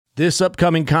This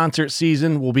upcoming concert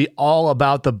season will be all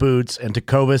about the boots, and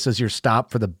Tecovas is your stop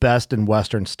for the best in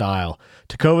Western style.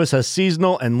 Tecovas has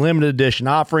seasonal and limited edition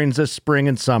offerings this spring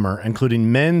and summer,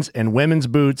 including men's and women's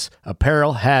boots,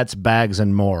 apparel, hats, bags,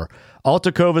 and more. All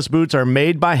Tecovas boots are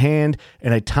made by hand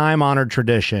in a time-honored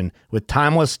tradition with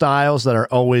timeless styles that are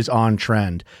always on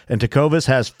trend. And Tecovas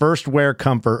has first wear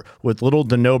comfort with little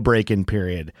to no break-in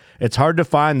period. It's hard to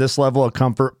find this level of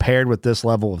comfort paired with this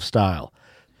level of style.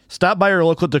 Stop by your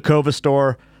local Tecovas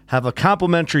store, have a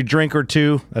complimentary drink or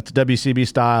two, that's WCB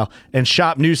style, and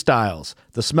shop new styles.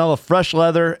 The smell of fresh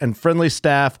leather and friendly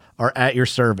staff are at your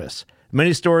service.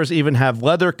 Many stores even have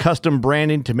leather custom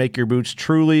branding to make your boots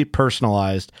truly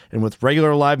personalized. And with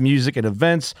regular live music and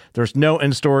events, there's no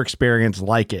in-store experience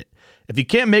like it. If you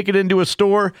can't make it into a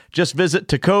store, just visit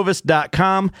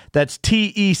tecovas.com. That's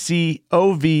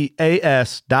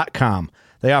TECOVAS.com.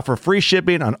 They offer free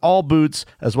shipping on all boots,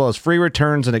 as well as free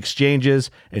returns and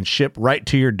exchanges, and ship right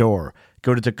to your door.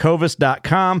 Go to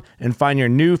tecovas.com and find your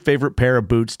new favorite pair of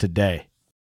boots today.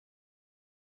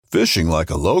 Fishing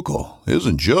like a local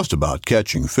isn't just about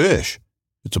catching fish.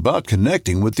 It's about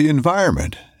connecting with the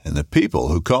environment and the people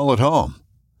who call it home.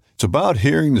 It's about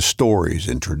hearing the stories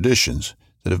and traditions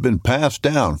that have been passed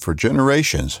down for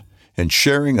generations and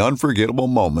sharing unforgettable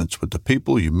moments with the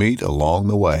people you meet along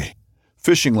the way.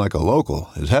 Fishing like a local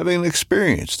is having an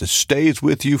experience that stays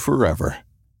with you forever.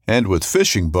 And with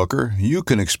Fishing Booker, you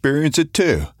can experience it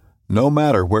too, no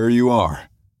matter where you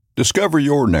are. Discover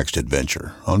your next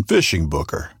adventure on Fishing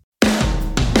Booker. We're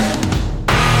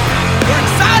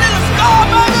excited! Let's go,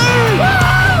 baby! Woo!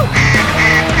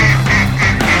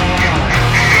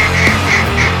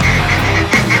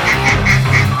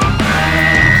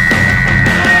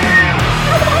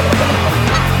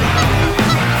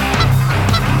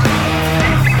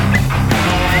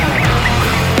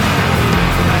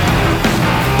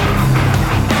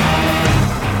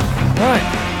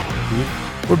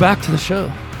 We're back to the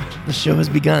show. The show has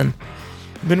begun.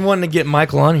 Been wanting to get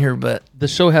Michael on here, but the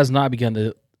show has not begun.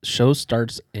 The show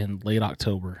starts in late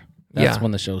October. That's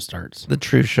when the show starts. The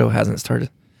true show hasn't started.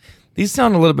 These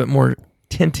sound a little bit more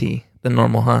tinty than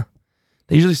normal, huh?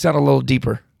 They usually sound a little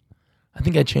deeper. I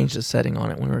think I changed the setting on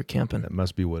it when we were camping. That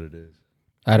must be what it is.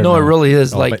 I don't know. No, it really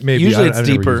is. Like maybe. Usually I've it's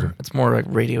never deeper. used it. It's more like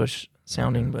radio-ish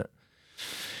sounding. But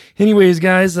anyways,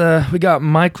 guys, we got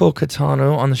Michael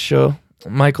Catano on the show.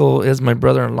 Michael is my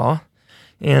brother-in-law,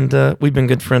 and we've been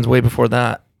good friends way before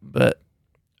that, but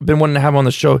been wanting to have him on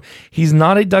the show. He's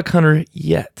not a duck hunter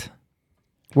yet.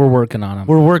 We're working on him.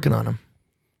 We're working on him.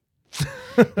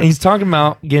 And he's talking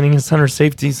about getting his hunter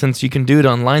safety since you can do it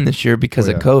online this year because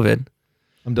of COVID.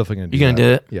 I'm definitely going to do You going to do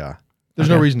it? Yeah. There's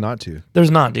no reason not to. There's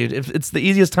not, dude. If it's the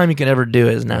easiest time you can ever do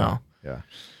it is now. Yeah.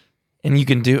 And you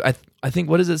can do, I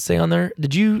think, what does it say on there?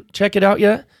 Did you check it out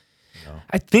yet? No.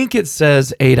 I think it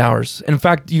says 8 hours. In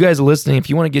fact, you guys listening, if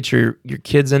you want to get your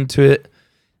kids into it,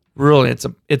 really, it's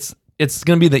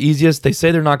going to be the easiest. They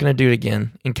say they're not going to do it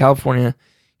again in California,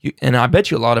 and I bet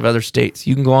you a lot of other states.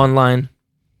 You can go online,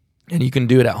 and you can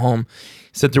do it at home.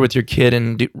 Sit there with your kid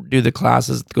and do the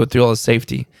classes, go through all the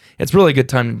safety. It's really a good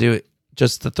time to do it,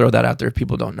 just to throw that out there if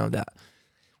people don't know that.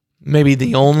 Maybe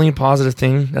the only positive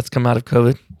thing that's come out of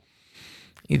COVID.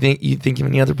 You think of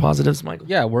any other positives, Michael?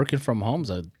 Yeah, working from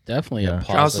home's definitely a positive.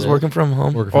 Charles is working from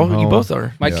home. You both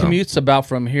are. My commute's about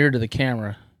from here to the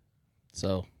camera.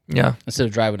 So, yeah. Instead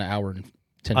of driving an hour and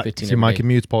 10, 15 See, my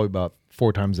commute's probably about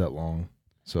 4 times that long.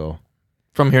 So,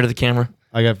 from here to the camera?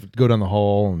 I have to go down the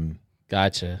hall and...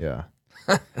 Gotcha. Yeah.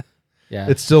 Yeah.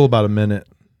 It's still about a minute,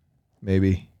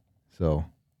 maybe. So...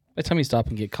 By the time you stop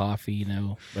and get coffee,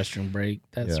 restroom break,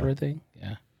 that sort of thing.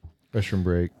 Yeah. Restroom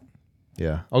break.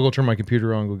 Yeah. I'll go turn my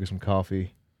computer on, go get some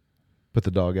coffee, put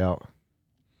the dog out.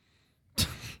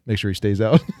 Make sure he stays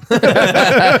out.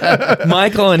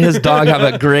 Michael and his dog have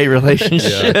a great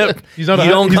relationship. Yeah. He's not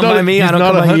you don't come by me, I don't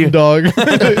come by you. He's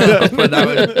not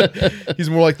a dog. He's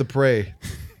more like the prey.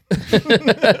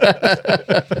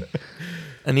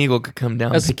 An eagle could come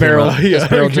down. A sparrow. A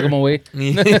sparrow took him away.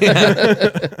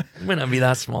 It might not be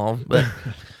that small, but...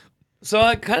 So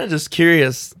I'm kind of just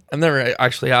curious. I've never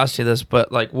actually asked you this,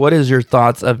 but like, what is your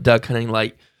thoughts of duck hunting?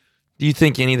 Like, do you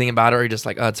think anything about it, or are you just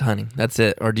like, oh, it's hunting, that's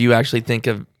it? Or do you actually think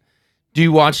of? Do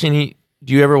you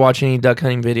ever watch any duck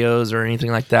hunting videos or anything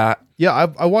like that? Yeah,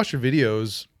 I watch your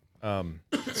videos.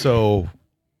 So,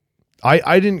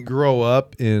 I didn't grow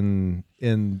up in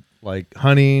like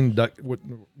hunting duck.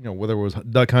 Whether it was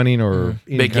duck hunting or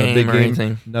any big kind game of or big game,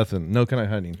 anything. Nothing. No kind of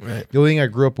hunting. Right. The only thing I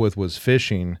grew up with was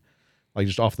fishing. Like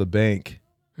just off the bank,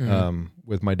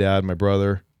 with my dad, my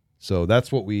brother. So that's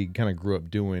what we kind of grew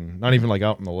up doing. Not even like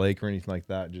out in the lake or anything like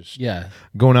that. Just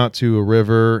going out to a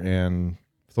river and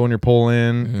throwing your pole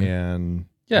in and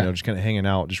Yeah. just kind of hanging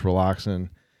out, just relaxing.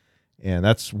 And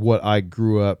that's what I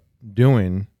grew up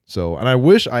doing. So, and I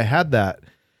wish I had that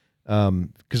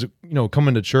because,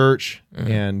 coming to church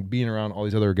and being around all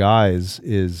these other guys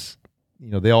is,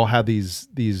 they all have these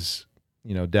dads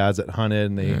that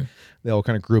hunted and they all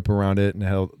kind of grew up around it and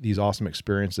had these awesome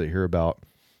experiences they hear about.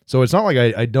 So it's not like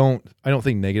I don't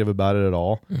think negative about it at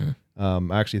all. I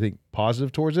actually think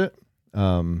positive towards it.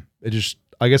 It just,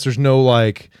 I guess there's no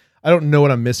I don't know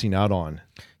what I'm missing out on.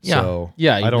 Yeah. So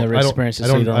Yeah, you've never experienced it,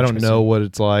 so you don't I don't trust know it. what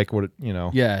it's like.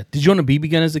 Yeah. Did you own a BB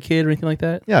gun as a kid or anything like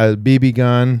that? Yeah, a BB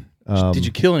gun. Did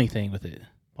you kill anything with it?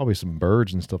 Probably some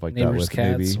birds and stuff like Neighbors'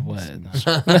 that with cats? maybe. What?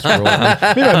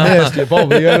 Maybe I missed it.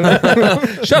 Probably. I don't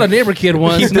know. Shot a neighbor kid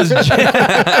once.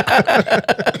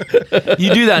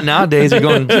 You do that nowadays, you're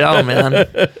going to jail, man.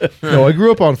 No, I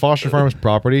grew up on Foster Farms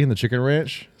property in the chicken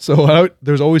ranch, so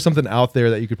there's always something out there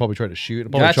that you could probably try to shoot. I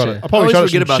Gotcha. probably always shot at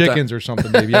forget some about that. chickens or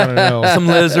something. Maybe I don't know. Some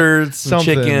lizards, some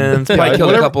Something. chickens. Yeah, Probably killed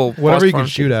whatever, a couple. whatever you can farm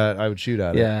shoot chickens. at, I would shoot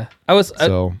at it. Yeah, I was.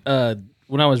 So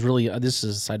When I was really, this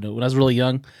is a side note. When I was really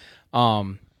young,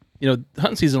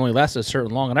 hunting season only lasted a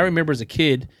certain long, and I remember as a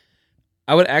kid,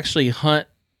 I would actually hunt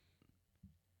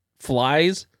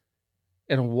flies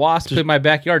and wasps in my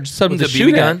backyard, just something With to a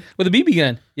shoot BB at gun? with a BB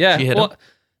gun. Yeah, Did you hit 'em?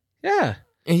 yeah.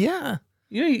 Yeah.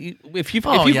 If you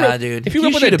Oh, if you yeah, rip- dude. if you You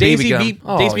rip with shoot a a BB Daisy gun. B,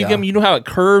 Oh, Daisy BB yeah. gun, you know how it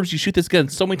curves. You shoot this gun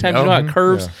so many times, you know how it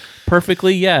curves Yeah.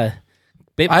 perfectly. Yeah,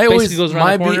 I always basically goes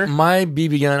around the corner. my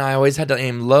BB gun. I always had to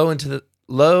aim low and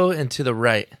to the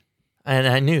right, and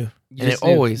I knew. You And it just knew.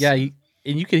 always. and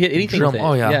you could hit anything Drum- with it.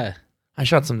 oh, yeah. yeah. I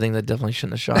shot something that definitely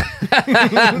shouldn't have shot.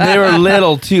 They were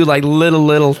little too, like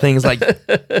little things. Like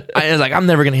I was like, I'm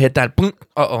never gonna hit that. Boom.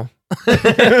 Uh oh.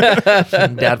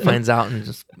 Dad finds out and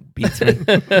just beats me.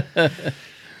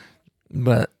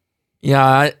 But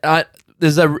yeah,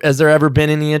 has there ever been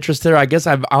any interest there? I guess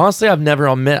I've never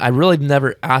I really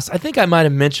never asked. I think I might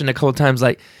have mentioned a couple times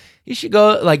like you should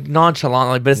go like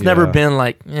nonchalantly, but it's never Yeah. been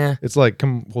like, yeah. it's like,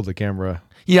 come hold the camera.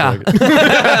 Yeah. Like-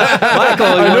 Michael,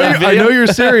 I know you're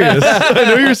serious. I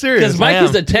know you're serious. Because Mike I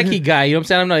is am. a techie guy, you know what I'm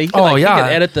saying? I know he can, Oh, he yeah. can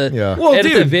edit the Yeah. Well,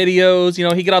 edit dude. the videos.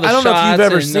 He get all the I don't shots. know if you've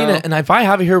ever and, seen it, and if I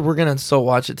have it here, we're gonna so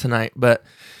watch it tonight. But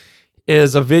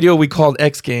is a video we called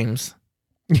X Games.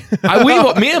 Me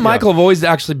and Michael have always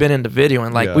actually been into video,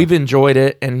 and Yeah. we've enjoyed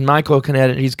it. And Michael can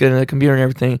edit; he's good at the computer and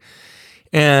everything.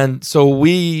 And so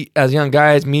we, as young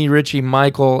guys, me, Richie,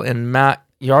 Michael, and Matt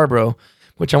Yarbrough,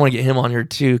 which I want to get him on here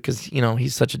too, because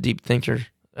he's such a deep thinker.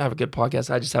 I have a good podcast.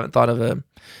 I just haven't thought of a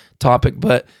topic,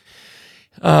 but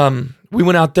we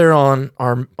went out there on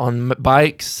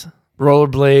bikes,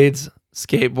 rollerblades,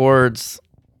 skateboards,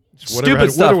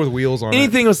 stupid stuff. Whatever with wheels on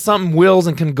Anything with something wheels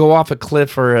and can go off a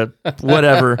cliff or a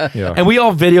whatever. Yeah. And we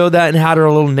all videoed that and had our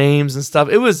little names and stuff.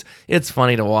 It's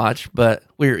funny to watch, but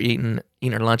we were eating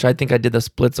our lunch. I think I did the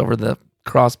splits over the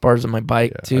crossbars of my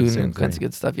bike Yeah, too, that's the and same kinds of thing.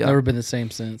 good stuff. Yeah. Never been the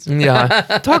same since. Yeah.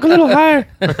 Talk a little higher.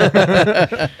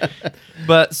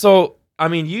 But so, I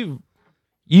mean,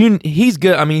 he's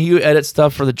good. I mean, you edit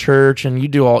stuff for the church and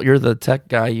you're the tech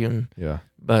guy. it. Yeah.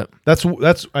 But That's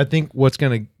I think what's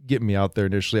gonna get me out there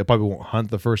initially. I probably won't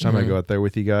hunt the first time I go out there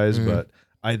with you guys, but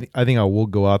I think I will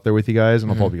go out there with you guys,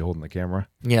 and I'll probably be holding the camera.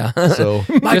 yeah. So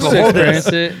Michael, Just to hold experience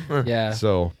this. it. Yeah.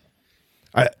 so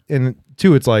and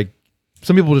two, it's like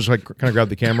some people just like kind of grab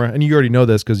the camera, and you already know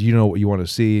this because you know what you want to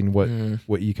see and what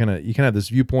you kind of have this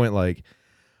viewpoint like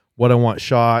what I want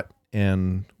shot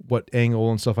and what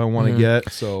angle and stuff I want to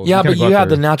get. So Yeah, but kinda go you out have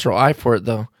the there. natural eye for it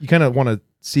though. You kind of want to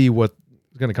see what's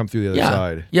going to come through the other Yeah.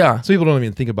 side. Yeah. Some people don't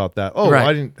even think about that. Oh, Right.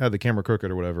 I didn't have the camera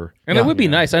crooked or whatever. And Yeah. it would be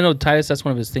nice. I know Titus, that's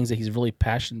one of his things that he's really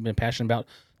been passionate about.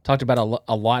 Talked about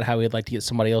a lot how he'd like to get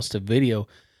somebody else to video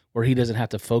where he doesn't have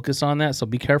to focus on that. So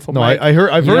be careful, No, Mike. I've You heard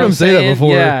know what him I'm say that saying?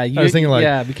 before. Yeah, I was thinking like,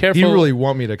 yeah, be careful. you really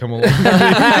want me to come along?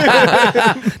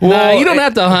 Nah, you don't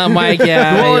have to hunt, Mike.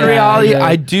 Yeah. Well, in yeah, reality, yeah.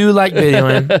 I do like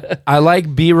videoing. I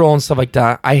like B-roll and stuff like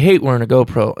that. I hate wearing a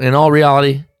GoPro. In all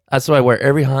reality, that's what I wear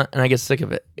every hunt, and I get sick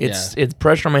of it. It's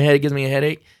pressure on my head. It gives me a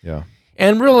headache. Yeah.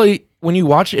 And really, when you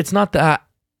watch it, it's not that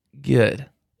good.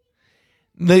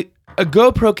 A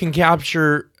GoPro can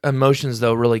capture emotions,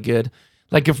 though, really good.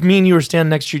 Like if me and you were standing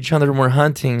next to each other and we're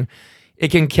hunting,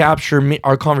 it can capture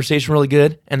our conversation really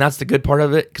good, and that's the good part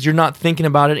of it because you're not thinking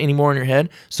about it anymore in your head,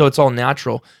 so it's all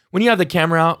natural. When you have the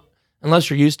camera out, unless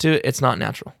you're used to it, it's not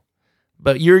natural.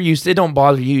 But you're used to it. It don't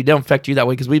bother you. It don't affect you that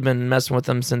way because we've been messing with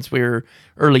them since we were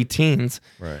early teens.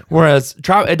 Right. Whereas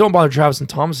it don't bother Travis and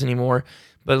Thomas anymore.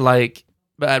 But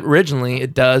originally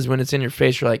it does when it's in your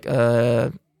face. You're like,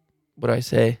 what do I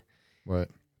say? What?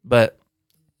 But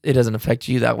it doesn't affect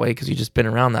you that way because you just been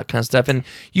around that kind of stuff. And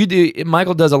you do.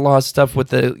 Michael does a lot of stuff with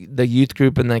the youth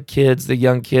group and the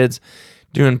young kids,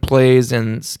 doing plays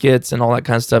and skits and all that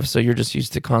kind of stuff. So you're just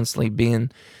used to constantly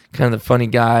being kind of the funny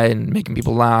guy and making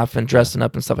people laugh and dressing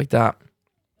up and stuff like that.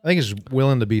 I think it's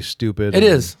willing to be stupid. It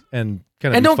is. And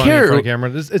kind of And be don't funny in care. front of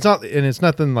camera. It's not, and it's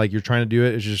nothing like you're trying to do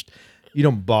it. It's just it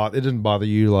doesn't bother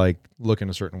you like looking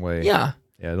a certain way. Yeah.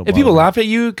 Yeah. If people laugh at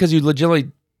you because you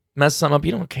legitimately mess something up,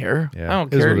 you don't care. Yeah, I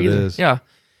don't it is care what it either. is. Yeah.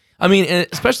 I mean, and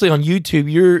especially on YouTube,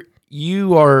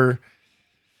 you are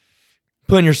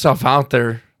putting yourself out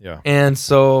there. Yeah. And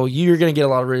so you're going to get a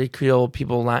lot of ridicule,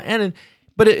 people laugh.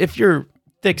 But if you're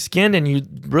thick-skinned and you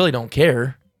really don't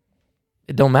care,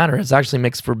 it don't matter. It actually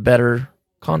makes for better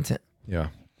content. Yeah.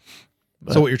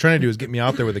 But- So what you're trying to do is get me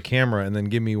out there with a camera and then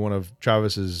give me one of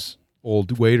Travis's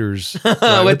old waiters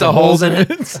With the holes in it.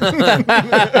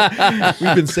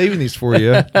 We've been saving these for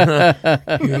you.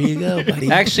 Here you go,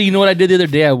 buddy. Actually, you know what I did the other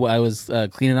day? I was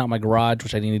cleaning out my garage,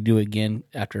 which I need to do again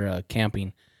after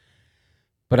camping.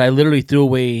 But I literally threw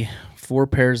away 4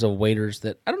 pairs of waders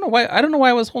that I don't know why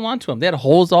I was holding on to them. They had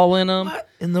holes all in them. What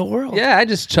in the world? Yeah, I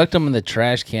just chucked them in the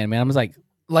trash can, man. I was like,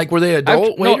 Like, were they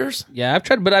adult waders? Yeah, I've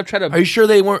tried to. Are you sure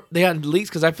they had leaks?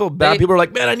 Because I feel bad. They- People are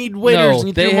like, man, I need waders. No, and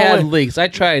you they threw 'em had away. leaks. I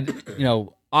tried,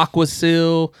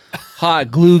 Aquasil,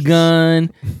 hot glue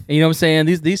gun. And you know what I'm saying?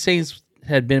 These things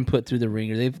had been put through the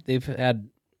ringer. They've had,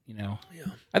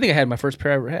 I think I had my first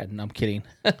pair I ever had. No, I'm kidding.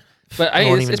 But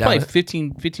won't even it's probably doubt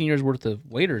 15 years worth of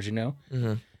waders,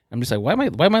 Mm-hmm. I'm just like,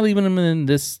 why am I leaving them in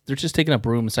this? They're just taking up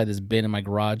room inside this bin in my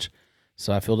garage.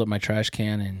 So I filled up my trash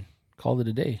can and called it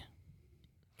a day.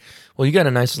 Well, you got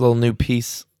a nice little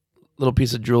piece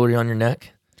of jewelry on your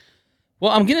neck.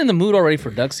 Well, I'm getting in the mood already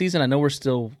for duck season. I know we're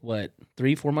still,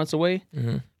 3-4 months away?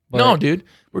 Mm-hmm. But No, dude,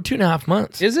 we're 2.5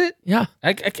 months. Is it? Yeah.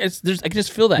 I can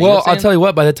just feel that. Well, I'll tell you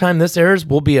what. By the time this airs,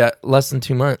 we'll be at less than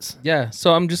 2 months. Yeah,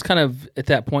 so I'm just kind of at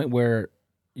that point where,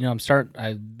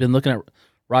 I've been looking at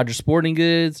Rogers Sporting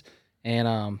Goods, and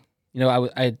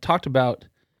I talked about,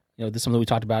 this is something we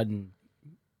talked about, and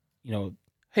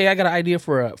hey, I got an idea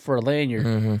for a lanyard,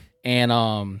 Mm-hmm. and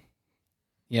I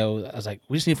was like,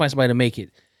 we just need to find somebody to make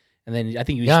it, and then I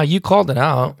think You called it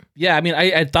out. yeah, I mean,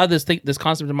 I thought this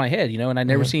concept in my head, and I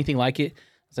never seen anything like it. I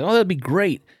was like, oh, that'd be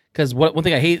great. Because one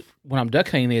thing I hate when I'm duck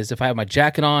hunting is if I have my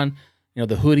jacket on,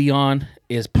 the hoodie on,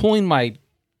 is pulling my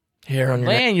Hair on your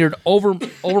neck. lanyard over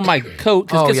my coat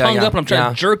because Oh, it gets yeah, hung yeah, up and I'm trying yeah.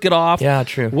 to jerk it off. Yeah,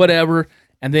 true. Whatever.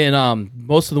 And then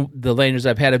most of the lanyards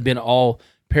I've had have been all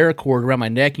paracord around my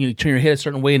neck, and you turn your head a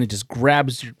certain way and it just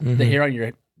grabs the hair on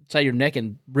your side of your neck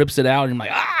and rips it out. And I'm like,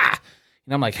 ah!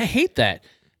 And I'm like, I hate that.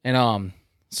 And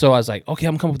so I was like, okay,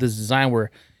 I'm coming up with this design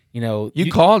where,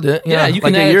 You called it. yeah, you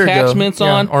can like a add year ago. attachments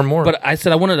Yeah, on or more. But I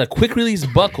said I wanted a quick release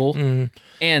buckle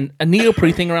and a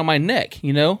neoprene thing around my neck,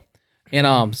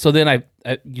 And so then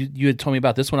you had told me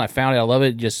about this one. I found it. I love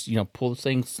it. Just pull this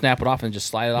thing, snap it off, and just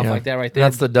slide it off like that right there.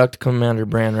 That's the Duck Commander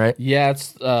brand, right? yeah,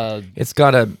 it's It's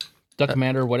got a Duck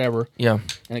Commander, whatever, yeah.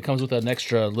 and it comes with an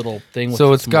extra little thing. With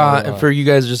So it's some got more, for you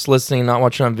guys just listening, not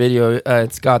watching on video.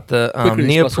 It's got the release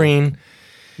neoprene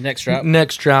neck strap.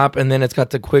 neck strap, and then it's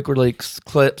got the quick release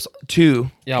clips,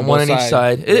 2 Yeah, on one both on each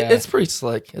sides. side. Yeah. It's pretty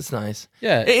slick. It's nice.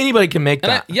 Yeah. Anybody can make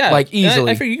And that. yeah, like and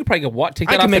easily. I figure you could probably take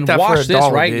I that can off make and that for wash this,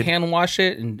 $1, right? dude. Hand wash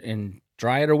it and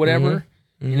dry it or whatever.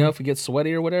 If it gets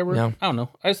sweaty or whatever. Yeah. I don't know.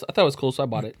 I thought it was cool, so I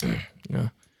bought it.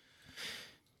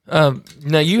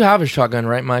 Now you have a shotgun,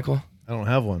 right, Michael? I don't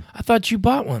have one. I thought you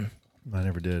bought one. I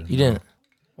never did. You didn't.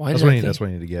 Why That's did what I I need. think- That's what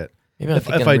I need to get. Maybe I'm If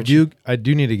thinking I Richie. do, I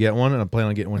do need to get one, and I'm planning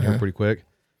on getting one here pretty quick.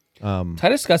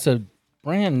 Titus got a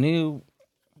brand new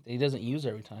that he doesn't use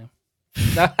every time.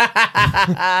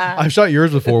 I've shot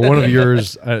yours before. One of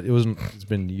yours, it's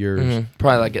been years.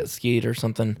 Probably like at Skeet or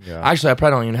something. Yeah. Actually, I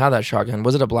probably don't even have that shotgun.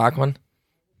 Was it a black one?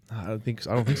 I don't think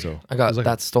so. I got It was like,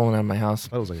 that stolen out of my house.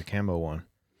 that was like a camo one.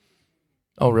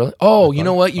 Oh, really? Oh, you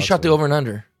know what? You thought shot the so. over and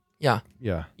under. Yeah.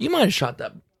 Yeah, You might have shot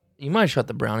that. You might have shot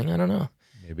the Browning. I don't know.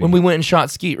 maybe. When we went and shot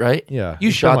Skeet, right? Yeah. You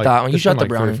It's shot been like- that one. You it's shot been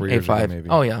the like 3 or Browning 4 years ago, A5. maybe.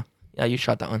 Oh, yeah. Yeah, you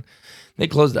shot that one. They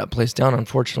closed that place down,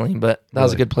 unfortunately, but that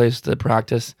was a Really? good place to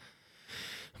practice.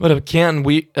 But at camping,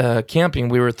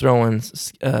 we were throwing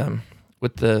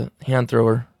with the hand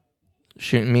thrower,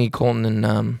 shooting me, Colton,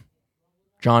 and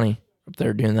Johnny up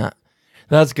there doing that.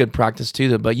 That's good practice too,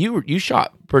 though. But you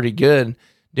shot pretty good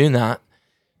doing that.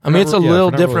 I mean, it's a little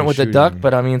we're not different really with the duck, shooting.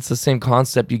 but I mean, it's the same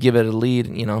concept. You give it a lead,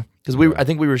 because I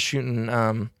think we were shooting.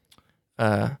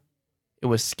 It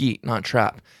was skeet, not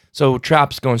trap. So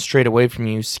trap's going straight away from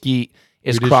you. Skeet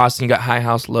is We did- crossing. You got high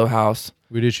house, low house.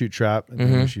 We did shoot trap, and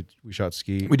then we shot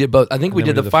skeet. We did both. I think And we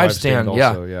then did the 5-stand.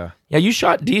 also, Yeah. Yeah, you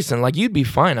shot decent. Like, you'd be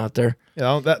fine out there.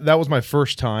 Yeah, that was my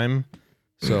first time.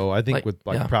 So I think Like, with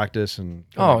yeah. practice and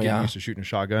getting used to shooting a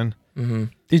shotgun,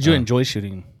 Did you enjoy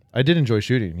shooting? I did enjoy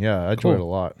shooting. Yeah, I enjoyed it a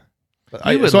lot. But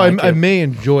You would so like I it. may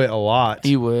enjoy it a lot.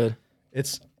 You would.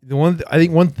 It's the one. I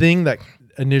think one thing that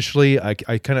initially I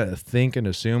kind of think and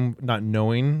assume, not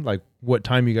knowing like what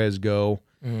time you guys go,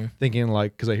 thinking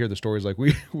like, because I hear the stories like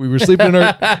we were sleeping in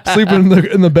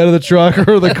the bed of the truck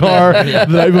or the car the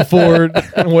night before,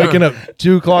 and waking up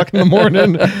 2:00 in the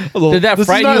morning. Did that This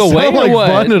frighten does you not away sound or like what?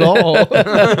 fun at all.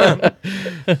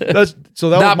 That That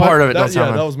was my, part of it don't sound yeah,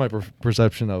 like- that was my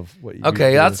perception of what. You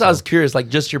Okay, do, that's so. I was curious. Like,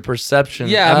 just your perception.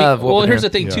 Yeah, I mean, of what well, we're here's the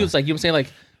doing. thing too. Yeah. It's like you know what I'm saying. Like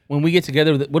when we get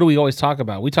together, what do we always talk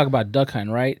about? We talk about duck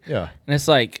hunting, right? Yeah. And it's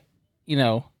like,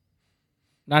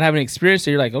 not having experience,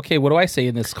 so you're like, okay, what do I say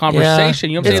in this conversation?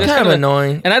 You know what I'm It's saying? kind That's of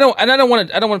annoying. And I don't want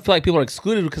to feel like people are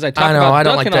excluded because I talk I know, about I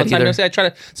don't duck like hunting all that the time.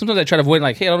 either. Sometimes I try to avoid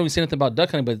like, hey, I don't even say anything about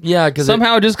duck hunting, but Yeah, because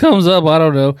somehow it just comes up. I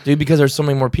don't know. dude, because there's so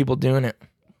many more people doing it.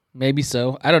 Maybe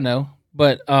so. I don't know.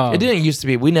 But It didn't used to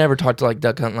be. We never talked to like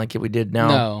duck hunting like we did now.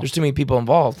 No. There's too many people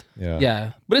involved. Yeah.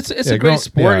 yeah, but it's Yeah, a great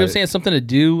sport. You know what I'm yeah. saying? It's something to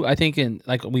do. I think, and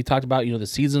like we talked about, the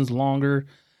season's longer.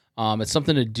 It's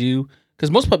something to do because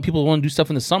most people want to do stuff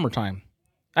in the summertime.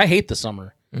 I hate the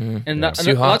summer, and It's a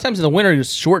too lot hot. of times in the winter,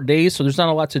 it's short days, so there's not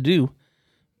a lot to do.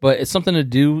 But it's something to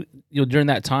do, during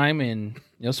that time, and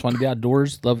it's fun to be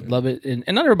outdoors. Love it, and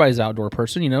not everybody's an outdoor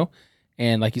person,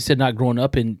 And like you said, not growing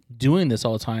up and doing this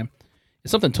all the time,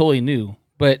 it's something totally new.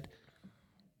 But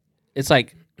it's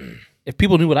like if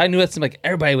people knew what I knew, it seemed like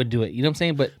everybody would do it. You know what I'm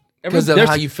saying? But Because of there's-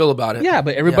 how you feel about it. yeah,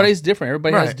 but everybody's different.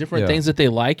 Everybody has Right. different Yeah. things that they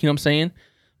like. You know what I'm saying?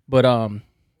 But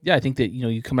yeah, I think that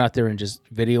you come out there and just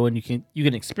video, and you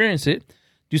can experience it,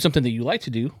 do something that you like to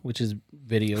do, which is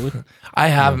video. I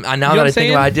have. Now what that I'm I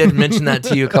think about it, I saying? did mention that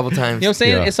to you a couple times. You know what I'm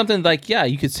saying? Yeah. It's something like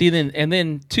you could see and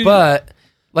then too. But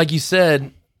like you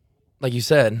said,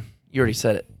 you already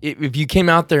said it. If you came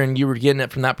out there and you were getting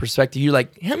it from that perspective, you're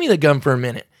like, hand me the gun for a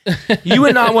minute. You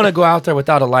would not want to go out there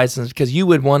without a license because you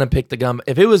would want to pick the gun.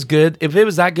 If it was good, if it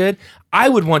was that good, I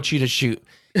would want you to shoot.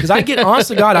 Because I get, honest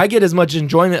to God, I get as much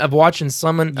enjoyment of watching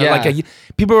someone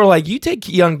people are like, you take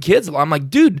young kids. I'm like,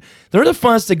 dude, they're the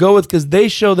funnest to go with because they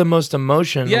show the most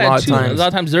emotion a lot of too. times. A lot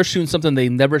of times they're shooting something they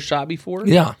never shot before.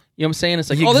 Yeah. You know what I'm saying? It's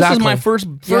like, oh, this is my first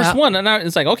Yeah. one, and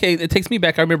it's like, okay, it takes me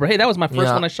back. I remember, hey, that was my first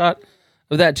Yeah. one I shot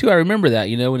of that too. I remember that,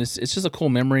 and it's just a cool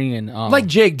memory. And Like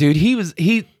Jake, dude, he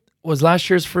was last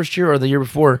year's first year or the year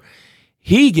before.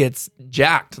 He gets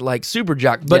jacked, like super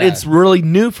jacked, but Yeah. it's really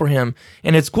new for him.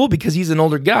 And it's cool because he's an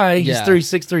older guy. He's Yeah.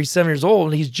 36, 37 years old.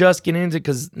 And he's just getting into it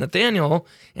because Nathaniel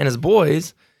and his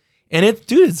boys. And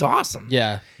it's awesome.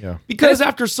 yeah, Because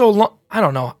after so long, I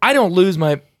don't know. I don't lose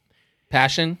my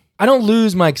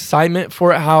excitement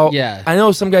for it. Yeah. I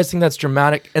know some guys think that's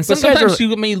dramatic. And but some guys sometimes are,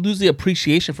 you may lose the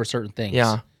appreciation for certain things.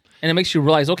 Yeah. And it makes you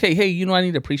realize, okay, hey, I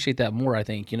need to appreciate that more, I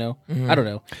think, Mm-hmm. I don't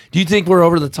know. do you think we're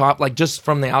over the top? Like just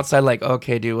from the outside, like,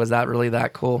 okay, dude, was that really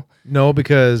that cool? No,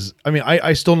 because I mean,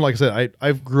 I still, like I said,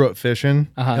 I grew up fishing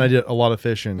Uh-huh. and I did a lot of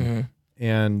fishing Mm-hmm.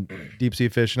 and deep sea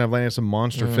fishing. I've landed some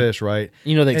monster fish, right?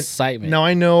 The And excitement. Now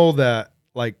I know that,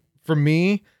 like, for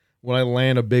me, when I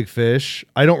land a big fish,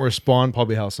 I don't respond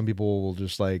probably how some people will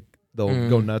just like, they'll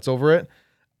go nuts over it.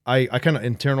 I kind of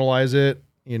internalize it.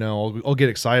 I'll get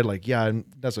excited, like, yeah,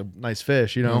 that's a nice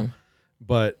fish,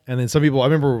 But, and then some people, I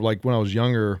remember like when I was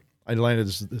younger, I landed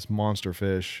this monster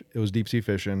fish. It was deep sea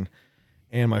fishing.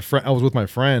 And I was with my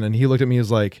friend, and he looked at me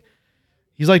as like,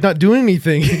 he's like not doing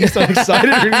anything. He's not excited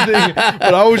or anything.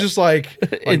 But I was just like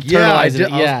yeah, I Internalizing did.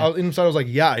 it, yeah. I was inside, I was like,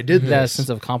 yeah, I did that this. sense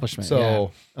of accomplishment.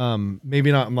 So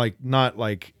maybe not. I'm like not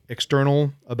like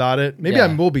external about it. Maybe Yeah.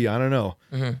 I will be. I don't know.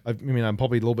 I mean, I'm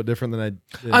probably a little bit different than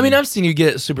I mean, I've seen you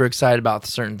get super excited about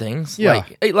certain things. Yeah.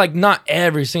 Like not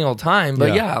every single time,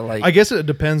 but yeah, like I guess it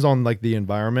depends on like the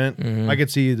environment. Mm-hmm. I could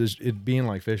see it being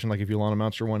like fishing. Like if you land a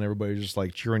monster one, everybody's just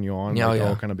like cheering you on, Yeah, like yeah.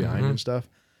 all kind of behind you and stuff.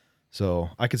 So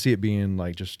I could see it being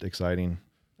like just exciting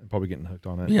and probably getting hooked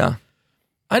on it. yeah.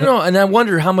 I don't know, and I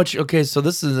wonder how much. Okay, so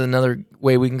this is another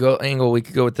way we could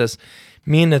go with this.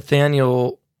 Me and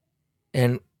Nathaniel,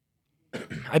 and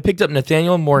I picked up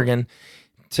Nathaniel and Morgan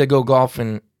to go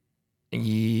golfing.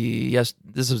 Yes,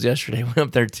 this was yesterday. Went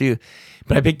up there too,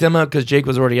 but I picked them up because Jake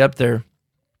was already up there.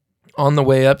 On the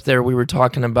way up there, we were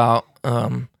talking about.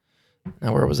 Now,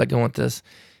 where was I going with this?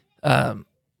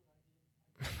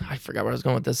 I forgot where I was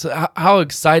going with this. How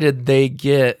excited they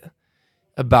get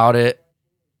about it.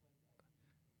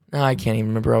 No, I can't even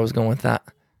remember where I was going with that.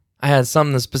 I had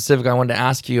something specific I wanted to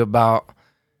ask you about.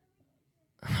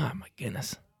 Oh my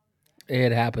goodness.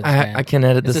 It happens, man. I can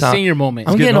edit It's this a out. senior moment.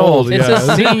 I'm getting old. It's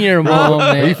yeah. a senior Are you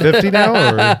moment. 50 now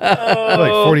or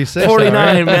like 46?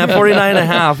 49, man, 49 and a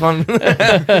half.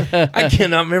 I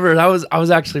cannot remember. I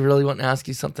was actually really wanting to ask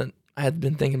you something. I had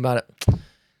been thinking about it.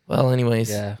 Well, anyways.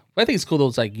 Yeah. But I think it's cool though.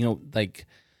 It's like, like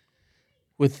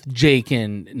with Jake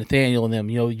and Nathaniel and them,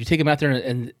 you take them out there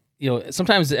and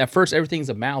sometimes at first everything's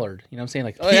a mallard. You know what I'm saying?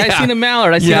 Like, oh, yeah, I Yeah. seen a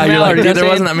mallard. I seen Yeah, a you're mallard. like, You know dude, there what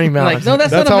I'm wasn't that many saying? mallards. Like, no,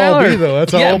 that's That's not a how I'll mallard. be, though.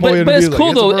 That's how yeah, I'll probably but be it's like, cool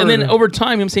it's a though. And then bird. over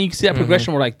time, you know what I'm saying, you can see that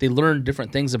progression where like they learn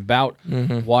different things about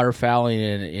waterfowling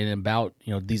and about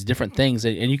these different things,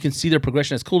 and you can see their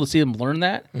progression. It's cool to see them learn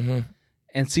that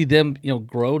and see them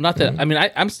grow. Not that I mean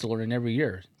I'm still learning every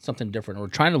year something different or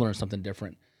trying to learn something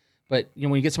different. But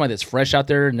when you get somebody that's fresh out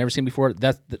there and never seen before,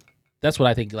 that's what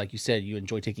I think. Like you said, you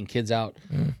enjoy taking kids out,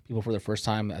 people for the first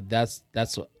time. That's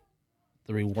what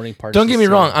the rewarding part. Don't get me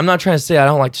wrong. I'm not trying to say I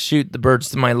don't like to shoot the birds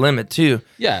to my limit too.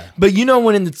 Yeah, But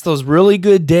when it's those really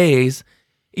good days,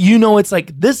 it's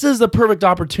like this is the perfect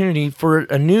opportunity for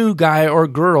a new guy or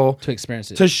girl to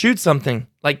experience it. to shoot something.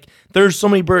 Like there's so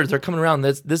many birds, they're coming around.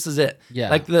 This is it. Yeah.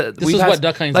 Like This we've is had- what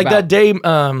duck hunting's like about.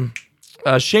 that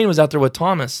day. Shane was out there with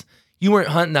Thomas. You weren't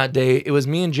hunting that day. It was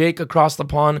me and Jake across the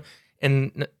pond,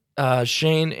 and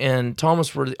Shane and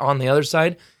Thomas were on the other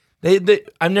side.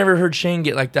 I've never heard Shane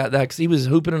get like that because he was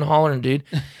hooping and hollering, dude.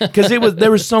 Because there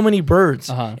were so many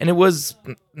birds, and it was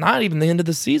not even the end of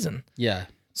the season. Yeah,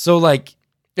 So like,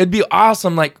 it'd be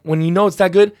awesome. Like when it's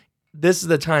that good, this is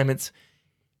the time.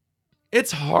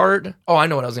 It's hard. Oh, I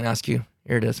know what I was gonna ask you.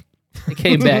 Here it is. it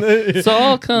came back. It's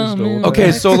all coming.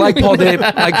 Okay, back. so like Paul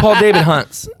David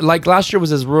hunts. Like last year was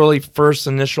his really first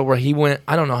initial where he went.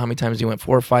 I don't know how many times he went,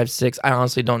 4, 5, 6. I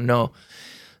honestly don't know.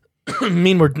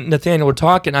 Me and Nathaniel were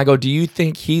talking. I go, do you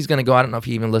think he's gonna go? I don't know if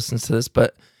he even listens to this,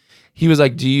 but he was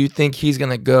like, do you think he's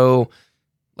gonna go?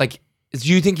 Like, do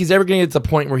you think he's ever gonna get to the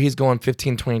point where he's going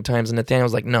 15, 20 times? And Nathaniel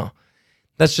was like, no.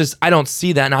 That's just, I don't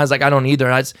see that. And I was like, I don't either.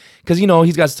 Because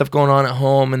he's got stuff going on at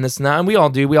home and this and that, and we all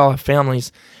do. We all have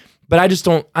families. But I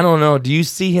don't know. Do you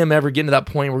see him ever getting to that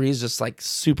point where he's just like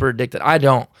super addicted? I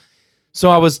don't. So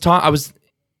I was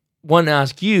wanting to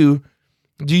ask you,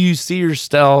 do you see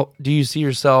yourself,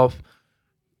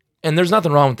 and there's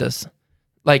nothing wrong with this,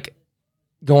 like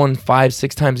going 5,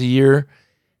 6 times a year,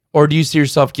 or do you see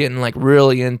yourself getting like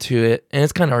really into it? And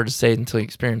it's kind of hard to say until you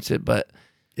experience it, but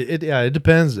it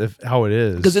depends how it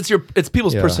is. because it's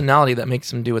people's Yeah. personality that makes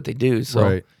them do what they do. So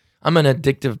Right. I'm an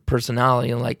addictive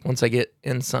personality, and like once I get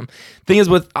in some thing is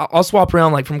I'll swap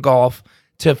around like from golf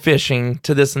to fishing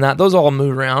to this and that. Those all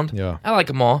move around. Yeah. I like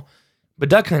them all, but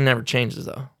duck hunting never changes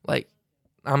though. Like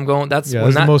I'm going. That's Yeah,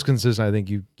 when that's the most consistent I think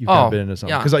you've kind Oh, of been into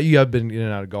something. yeah. Because you have been in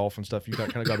and out of golf and stuff. You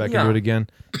kind of got back Yeah. into it again.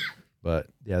 But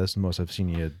yeah, that's the most I've seen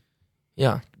you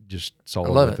yeah. just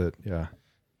solid love with it. Yeah.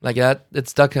 Like that.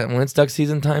 It's duck hunting. When it's duck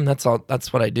season time, that's all.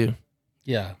 That's what I do.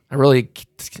 yeah,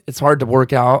 It's hard to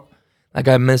work out. Like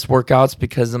I miss workouts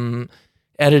because I'm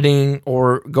editing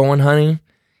or going hunting,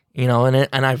 and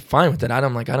I'm fine with it.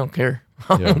 I'm like, I don't care.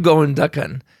 Yeah. I'm going duck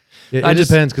hunting. It I just-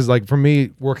 depends because like for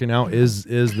me, working out is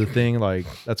the thing. Like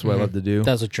that's what I love to do.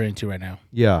 that's what you're into right now.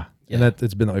 Yeah. Yeah. And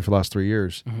it's been that way for the last 3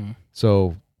 years. Mhm.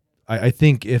 So I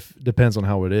think if depends on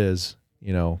how it is,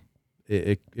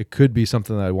 it could be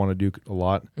something that I want to do a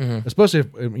lot, Mhm. especially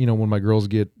if when my girls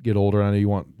get older. I know you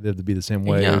want them to be the same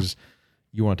way Yeah. as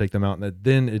you want to take them out, and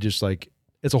then it just like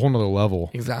it's a whole nother level.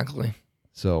 Exactly.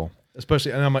 So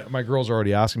especially, and my girls are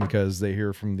already asking because they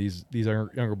hear from these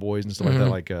younger boys and stuff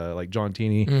like that, like John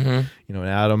Tini, Mm-hmm. and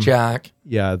Adam. Jack.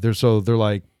 Yeah, they're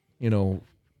like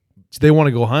they want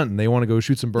to go hunting, they want to go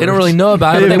shoot some birds. They don't really know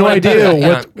about They it. have no wanna do idea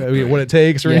it. what it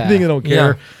takes or Yeah. anything. They don't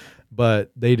care, Yeah.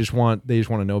 but they just want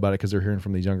to know about it because they're hearing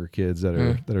from these younger kids that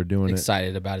are doing it.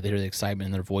 Excited about it. They hear the excitement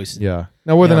in their voice. Yeah.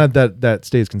 Now whether Yeah. or not that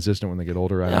stays consistent when they get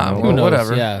older, I Yeah, don't well, know. Who knows?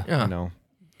 whatever. Yeah. Yeah.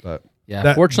 But Yeah,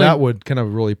 that fortunately, would kind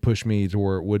of really push me to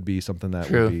where it would be something that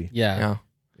True. would be yeah. Yeah.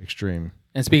 extreme.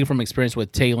 And speaking from experience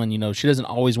with Taylin, she doesn't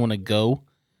always want to go.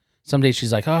 Some days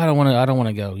she's like, "Oh, I don't want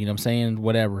to go." You know what I'm saying?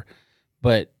 Whatever.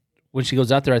 But when she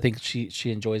goes out there, I think she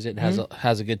enjoys it and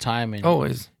has a good time and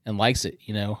Always. and likes it.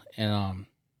 And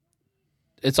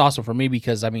it's awesome for me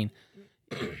because I mean,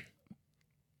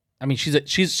 she's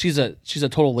a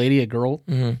total lady, a girl,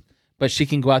 Mm-hmm. but she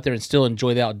can go out there and still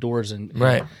enjoy the outdoors and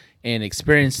Right. and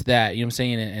experience that. You know what I'm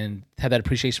saying? And have that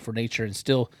appreciation for nature and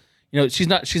still, she's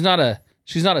not a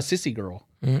sissy girl.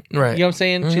 Mm-hmm. Right. You know what I'm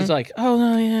saying? She's like, oh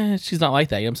no, yeah. She's not like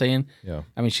that. You know what I'm saying? Yeah.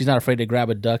 I mean, she's not afraid to grab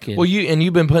a duck. And, Well,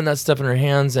 you've been putting that stuff in her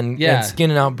hands and, Yeah. and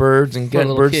skinning out birds and for a getting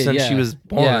little birds kid, since yeah. she was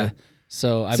born. Yeah.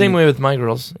 So I Same mean, way with my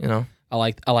girls. I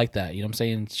like that. You know what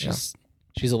I'm saying?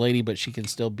 She's a lady, but she can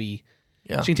still be.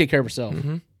 Yeah. She can take care of herself.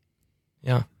 Mm-hmm.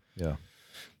 Yeah. Yeah.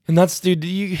 And that's, dude,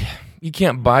 you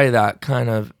can't buy that kind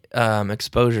of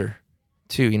exposure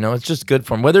too, you know. It's just good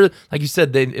for them. Whether, like you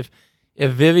said, if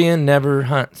Vivian never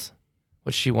hunts,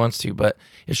 which she wants to, but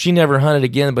if she never hunted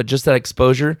again, but just that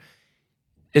exposure,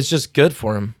 it's just good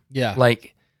for him. Yeah.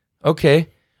 Like, okay,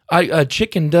 a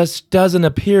chicken doesn't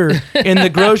appear in the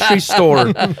grocery store.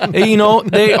 You know,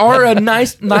 they are a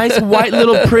nice white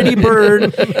little pretty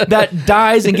bird that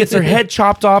dies and gets their head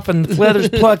chopped off and the feathers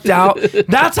plucked out.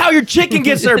 That's how your chicken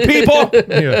gets there, people.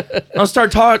 Yeah. I'll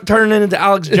start turning it into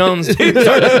Alex Jones. Dude.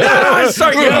 Start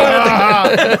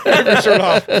yelling. Shirt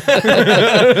off.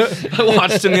 I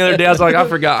watched him the other day. I was like, I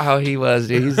forgot how he was,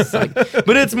 dude. He's just like,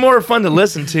 but it's more fun to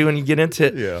listen to when you get into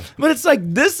it. Yeah. But it's like,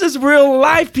 this is real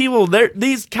life, people.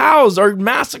 These cows are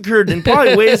massacred in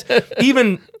probably ways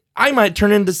even I might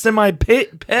turn into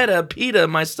PETA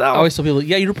myself. I always tell people,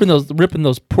 yeah, you're ripping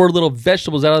those poor little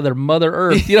vegetables out of their Mother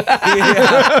Earth. You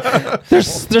know? They're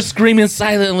screaming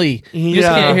silently. You just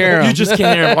can't hear them. You just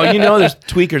can't hear them. Oh, you know, there's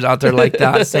tweakers out there like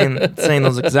that saying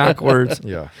those exact words.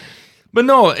 Yeah. But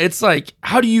no, it's like,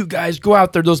 how do you guys go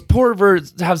out there? Those poor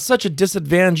birds have such a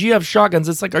disadvantage. You have shotguns.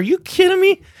 It's like, are you kidding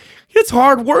me? It's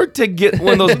hard work to get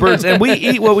one of those birds, and we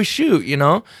eat what we shoot, you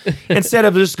know? Instead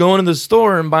of just going to the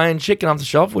store and buying chicken off the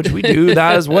shelf, which we do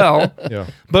that as well. Yeah.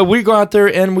 But we go out there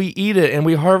and we eat it and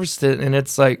we harvest it, and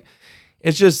it's like,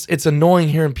 it's annoying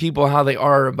hearing people how they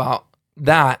are about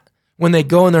that when they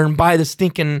go in there and buy the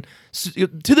stinking,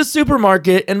 to the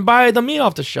supermarket and buy the meat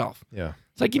off the shelf. Yeah.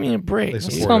 It's like, give me a break. They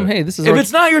support Tell 'em, it. hey, this is If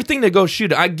it's not your thing to go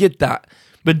shoot it, I get that.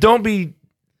 But don't be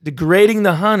degrading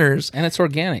the hunters. and it's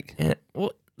organic. And,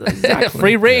 well, exactly.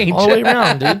 Free range. All the way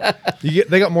around, dude.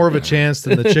 They got more of a chance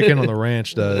than the chicken on the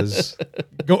ranch does.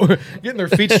 Getting their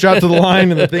feet strapped to the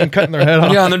line and the thing cutting their head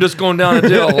off. Yeah, and they're just going down the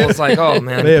hill. It's like, oh,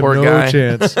 man, They have poor no guy.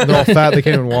 chance. They're all fat. They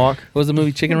can't even walk. What was the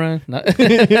movie Chicken Run? No.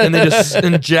 And they just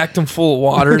inject them full of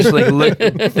water so they look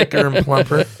thicker and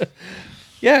plumper.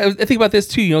 Yeah, I think about this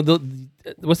too. You know,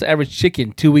 what's the average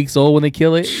chicken? 2 weeks old when they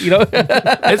kill it. You know,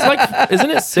 It's like, isn't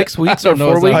it 6 weeks or no,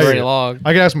 4 it's not weeks? very long.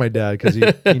 I can ask my dad because he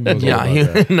knows Yeah, all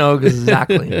about that. you know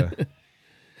exactly. Yeah.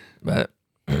 But,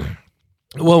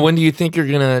 well, when do you think you're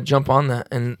going to jump on that?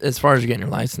 And as far as getting your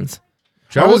license?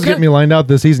 Travis is Okay. getting me lined out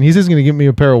this season. He's just going to give me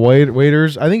a pair of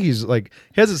waders. I think he's like,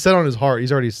 he has it set on his heart.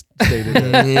 He's already stated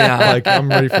it. Yeah. Like, I'm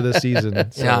ready for this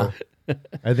season. So Yeah.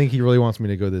 I think he really wants me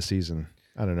to go this season.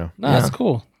 I don't know. No, that's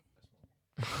cool.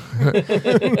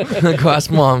 Go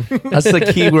ask mom. That's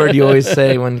the key word you always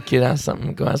say when a kid asks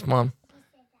something. Go ask mom.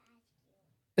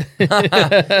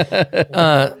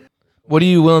 What are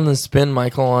you willing to spend,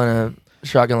 Michael, on a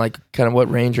shotgun? Like, kind of what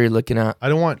range are you looking at? I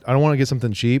don't want to get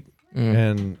something cheap.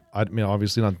 And I mean,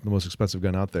 obviously not the most expensive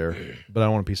gun out there, but I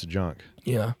don't want a piece of junk.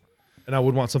 Yeah. And I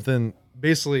would want something,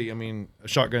 basically, I mean, a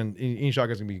shotgun, any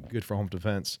shotgun's going to be good for home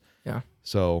defense. Yeah.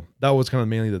 So that was kind of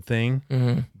mainly the thing.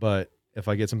 Mm-hmm. But if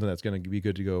I get something that's going to be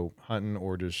good to go hunting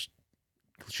or just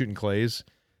shooting clays,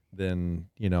 then,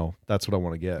 you know, that's what I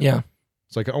want to get. Yeah.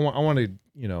 It's like, I want to,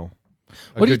 you know.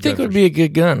 What do you think would be a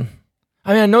good gun?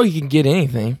 I mean, I know you can get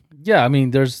anything. Yeah, I mean,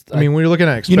 there's. I mean, when you're looking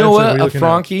at expensive, You know what? you're A looking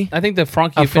at- Franke? I think the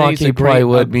Franke A Affinity is Franke a probably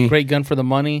would a be. great gun for the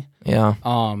money. Yeah.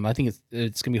 I think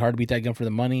it's gonna be hard to beat that gun for the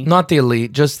money. Not the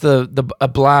elite, just a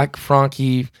black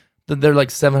Franke. They're like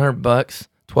 $700,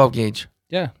 12 gauge,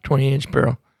 Yeah, 20-inch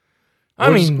barrel. what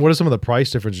are some of the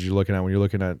price differences you're looking at when you're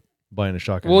looking at buying a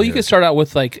shotgun? well, you here? could start out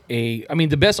with like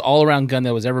the best all around gun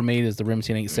that was ever made is the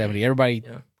Remington 870. Everybody,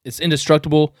 it's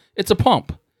indestructible. It's a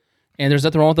pump, and there's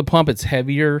nothing wrong with the pump. It's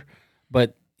heavier,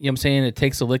 but you know what I'm saying, it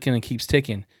takes a licking and keeps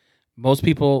ticking. Most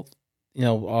people, you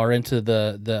know, are into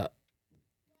the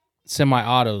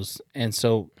semi-autos, and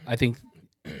so I think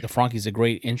the Franke is a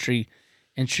great entry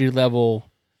level.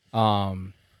 A lot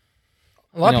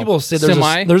you of know, people say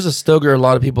semi. there's a Stoker a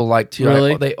lot of people like too.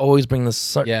 Really? They always bring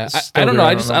the Yeah, Stoker. I don't know.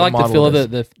 I like the model feel it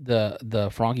of is. the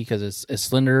Franke because it's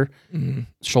slender, Mm-hmm.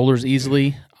 shoulders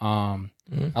easily. I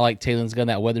like Talen's gun,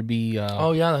 that Weatherby.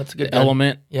 Oh yeah, that's a good the gun.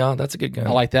 Element. Yeah, that's a good gun.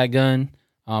 I like that gun.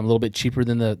 A little bit cheaper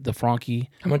than the Franke.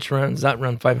 How much does that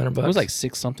run? $500? It was like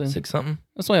 $6 something. $6 something.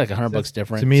 That's only like $100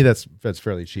 different. To me, that's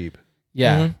fairly cheap.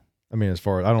 yeah. Mhm. I mean, as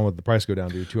far as I don't know what the price go down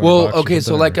to. $200 Well, or okay,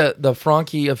 so something, like or- the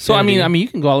Franke of So I mean, you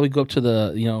can go all the way go up to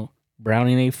the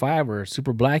Browning A5 or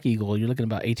Super Black Eagle. You're looking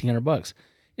about $1,800.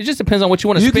 It just depends on what you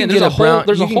want to you spend. can get There's a Brown.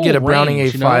 there's You a can whole get a Browning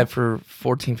range, A5 you know? for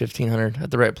 $1,400-1,500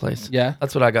 at the right place. Yeah.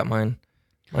 That's what I got mine.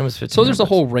 Mine was $1,500. So there's a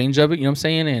whole range of it, you know what I'm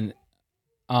saying?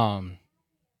 And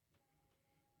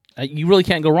you really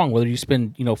can't go wrong whether you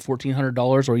spend,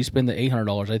 $1,400 or you spend the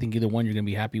 $800. I think either one you're going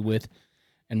to be happy with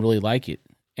and really like it.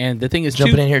 And the thing is,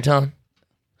 jumping too, in here, Tom.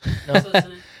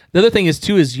 the other thing is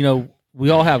too is we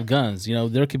all have guns.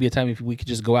 There could be a time if we could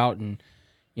just go out and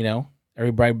You know,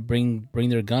 everybody bring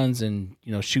their guns and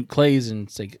shoot clays and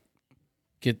say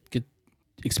get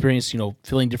experience.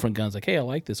 Feeling different guns. Like, hey, I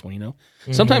like this one.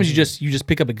 Sometimes you just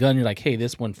pick up a gun. You're like, hey,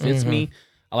 this one fits me.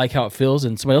 I like how it feels.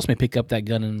 And somebody else may pick up that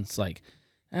gun and it's like,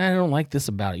 I don't like this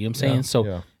about it. You know what I'm saying?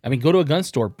 Yeah. So I mean, go to a gun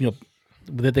store.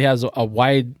 That they has a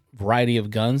wide variety of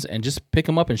guns and just pick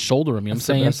them up and shoulder them. You know what I'm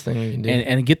saying? Best thing you can do.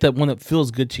 And get that one that feels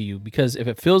good to you, because if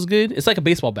it feels good, it's like a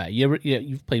baseball bat.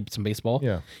 You've played some baseball.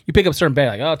 Yeah. You pick up a certain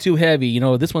bat, like, oh, too heavy.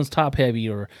 This one's top heavy,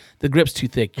 or the grip's too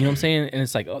thick. You know what I'm saying? And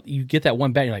it's like, oh, you get that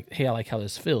one bat, you're like, hey, I like how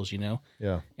this feels. Yeah.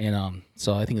 And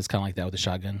so I think it's kind of like that with the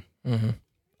shotgun.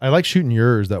 I like shooting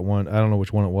yours. That one. I don't know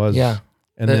which one it was. Yeah.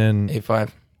 And then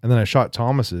A5. And then I shot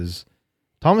Thomas's.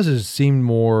 Thomas's seemed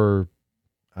more.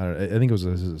 I think it was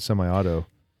a semi-auto.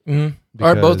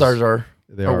 Both ours are.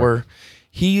 They or are. were.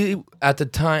 He at the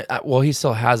time, well, he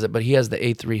still has it, but he has the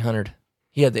A300.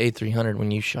 He had the A300 when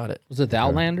you shot it. Was it the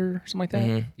Outlander or something like that?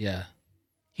 Mhm. Yeah.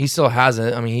 He still has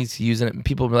it. I mean, he's using it.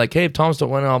 People be like, "Hey, if Thomas don't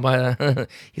want it, I'll buy that."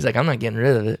 He's like, "I'm not getting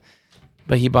rid of it."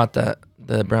 But he bought the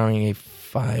Browning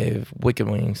A5 Wicked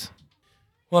Wings.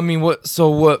 Well, I mean,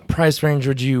 what price range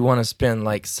would you want to spend?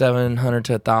 Like $700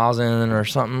 to $1,000 or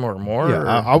something or more? Yeah, or?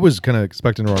 I was kind of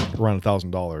expecting around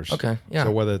 $1,000. Okay, yeah.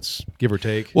 So whether it's give or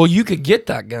take. Well, you could get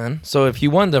that gun. So if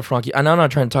you wanted the Franchi, and I'm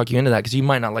not trying to talk you into that because you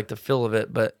might not like the feel of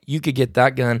it, but you could get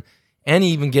that gun and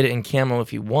even get it in camo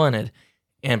if you wanted,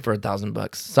 and for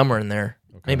 $1,000, somewhere in there,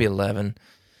 maybe 11.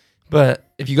 But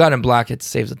if you got it in black, it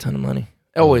saves a ton of money.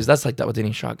 Always, that's like that with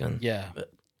any shotgun. Yeah.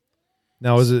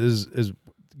 Now is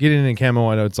getting in camo?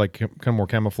 I know it's like kind of more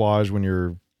camouflage when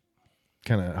you're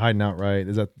kind of hiding out, right?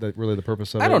 Is that really the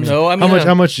purpose of it? I don't know. I mean,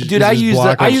 how much? Dude, is I this use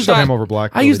black the- I or use the- camo over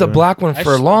black. I used the really black one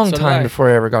for a long so did time I. before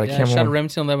I ever got a Yeah, I camo shot a one.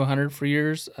 Remington 1100 for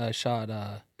years. I shot,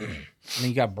 and then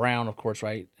you got Brown, of course,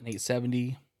 right? An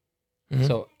 870. Mhm.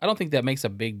 So I don't think that makes a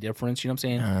big difference. You know what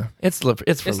I'm saying? It's for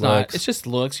It's looks. not. It's just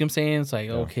looks. You know what I'm saying? It's like,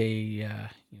 okay, yeah,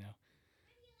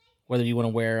 whether you want to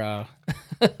wear,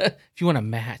 if you want to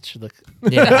match the.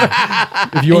 yeah,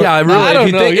 If you want, yeah. Really, I don't if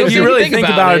you know. think, You if know you really think think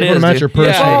about about it, it, you want to match your purse,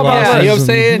 Yeah, your yeah, glasses, you know what I'm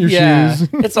saying? and your Yeah. shoes.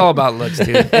 it's all about looks, dude.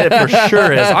 It for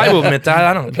sure is. I will admit that.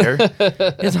 I don't care.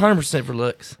 It's 100% for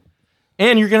looks,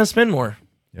 and you're gonna spend more.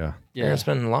 Yeah. You're gonna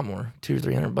spend a lot more, $200 or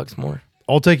 $300 more.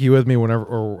 I'll take you with me whenever,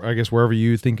 or I guess wherever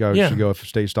you think I Yeah. should go. If a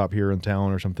state stop here in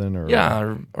town or something, or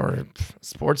Yeah, or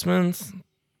Sportsman's.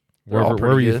 They're all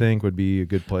wherever pretty you good. think would be a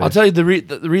good place. I'll tell you the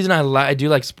reason I do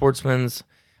like Sportsman's.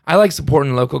 I like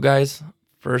supporting local guys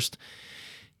first.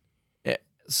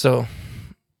 So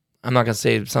I'm not gonna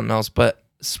say something else, but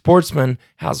Sportsman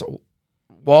has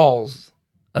walls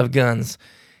of guns.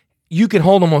 You can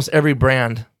hold almost every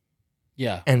brand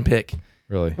Yeah. and pick.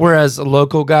 Really. Whereas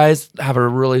local guys have a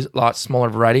really lot smaller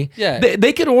variety. Yeah.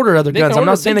 They could order other They guns. can I'm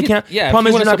not order- saying they they can- can't. yeah, if Problem you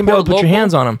is wanna you're not gonna be able to support put your local-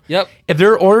 hands on them. Yep. If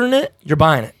they're ordering it, you're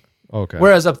buying it. Okay.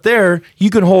 Whereas up there, you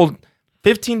can hold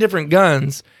 15 different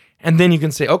guns, and then you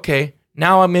can say, okay,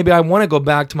 now maybe I want to go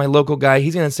back to my local guy.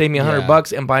 He's going to save me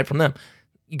 $100 and buy it from them.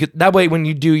 That way, when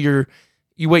you do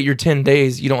you wait your 10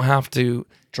 days, you don't have to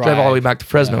drive all the way back to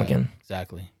Fresno Yeah, again.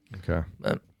 Exactly. Okay.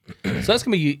 So that's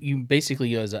gonna be you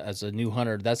basically as a new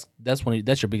hunter. That's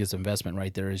your biggest investment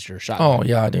right there is your shotgun. Oh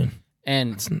yeah, dude.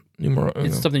 And It's numero uno.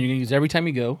 it's something you're gonna use every time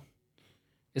you go.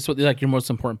 It's what like your most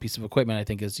important piece of equipment, I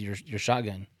think, is your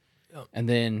shotgun. Yep. And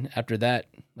then after that,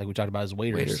 like we talked about, is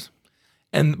waders.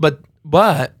 And but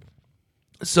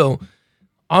so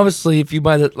obviously if you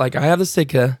buy the like I have the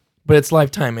Sitka, but it's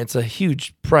lifetime. It's a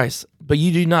huge price, but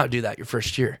you do not do that your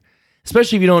first year,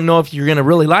 especially if you don't know if you're gonna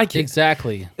really like it.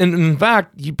 Exactly. And in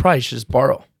fact, you probably should just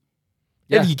borrow.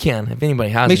 Yeah. If you can, if anybody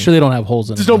has Make any. sure they don't have holes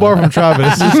in Just them. don't borrow from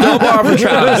Travis. Don't borrow from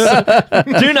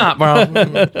Travis. Do not borrow.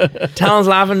 Talon's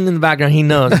laughing in the background. He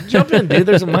knows. Jump in, dude.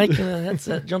 There's a mic and a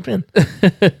headset. Jump in.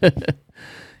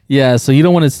 Yeah, so you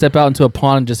don't want to step out into a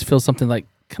pond and just feel something like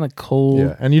kind of cold.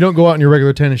 Yeah, and you don't go out in your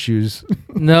regular tennis shoes.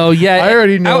 No, yeah. I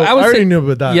already know. I would already say- knew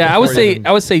about that. Yeah, I would before you say even-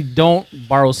 I would say don't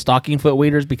borrow stocking foot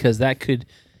waders because that could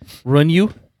ruin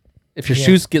you. If your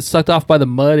shoes get sucked off by the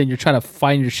mud and you're trying to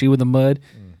find your shoe in the mud,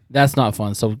 that's not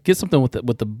fun. So get something with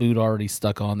the boot already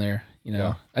stuck on there. You know,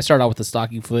 Yeah. I started out with the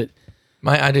stocking foot.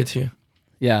 I did too.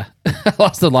 Yeah, I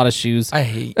lost a lot of shoes.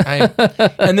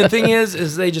 And the thing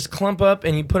is they just clump up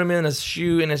and you put them in a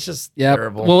shoe and it's just Yeah.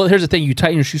 terrible. Well, here's the thing: you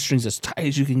tighten your shoestrings as tight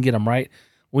as you can get them. Right.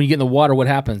 When you get in the water, what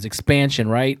happens? Expansion,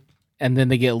 right? And then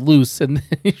they get loose, and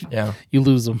then yeah, you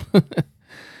lose them.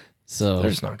 So they're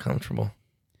just not comfortable.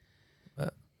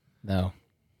 no.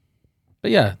 But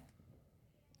yeah,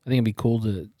 I think it'd be cool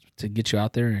to get you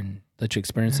out there and let you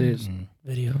experience it. And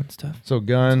Video and stuff. So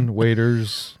gun,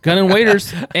 waders. gun and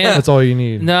waders, and That's all you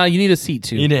need. no, you need a seat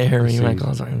too. You didn't hear me, Let's see. Michael. I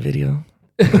was on video.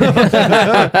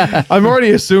 I'm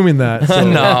already assuming that. So.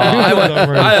 No, Don't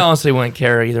worry. I honestly wouldn't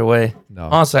care either way. No.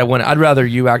 Honestly, I wouldn't. I'd rather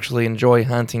you actually enjoy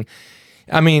hunting.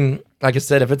 I mean, like I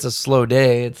said, if it's a slow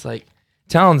day, it's like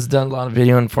Talon's done a lot of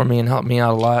videoing for me and helped me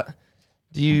out a lot.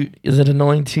 Is it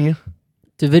annoying to you?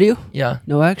 To video? Yeah.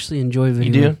 No, I actually enjoy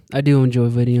videoing. do? I do enjoy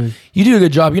videoing. You do a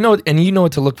good job. You know, and you know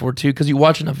what to look for too, because you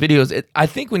watch enough videos. I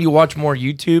think when you watch more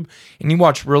YouTube and you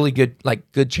watch really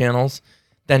good channels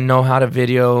that know how to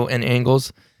video and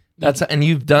angles, and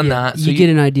you've done that. So you get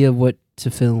an idea of what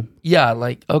to film. yeah,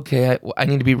 like, okay, I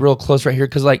need to be real close right here.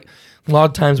 Cause like a lot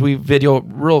of times we video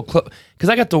real close, cause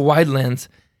I got the wide lens.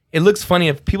 It looks funny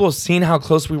if people have seen how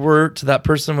close we were to that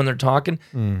person when they're talking.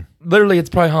 Literally, it's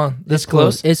probably this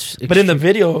close. It's But in the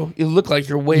video, you look like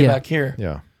you're way Yeah. back here.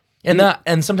 Yeah.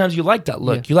 And sometimes you like that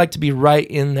look. Yeah. You like to be right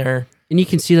in there. and you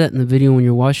can see that in the video when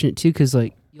you're watching it too, because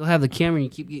like you'll have the camera and you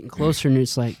keep getting closer, and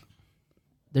it's like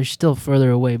they're still further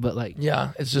away, but like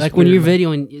Yeah, it's just like when you're weird.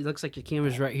 videoing, it looks like your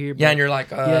camera's right here. Yeah, but and you're like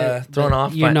Yeah, thrown but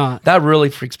off. you're but not. That really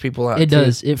freaks people out. it too.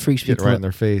 does. It freaks Get people right out. in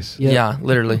their face. Yeah. Yeah,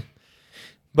 literally.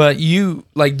 But you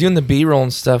like doing the B-roll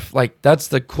and stuff. Like that's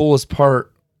the coolest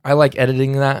part. I like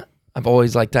editing that. I've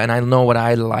always liked that, and I know what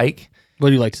I like. What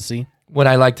do you like to see? What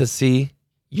I like to see.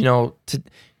 You know,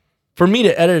 for me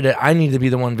to edit it, I need to be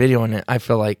the one videoing it. I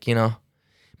feel like, you know,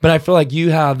 but I feel like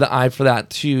you have the eye for that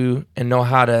too, and know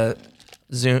how to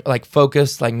zoom, like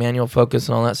focus, like manual focus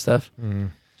and all that stuff.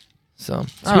 So,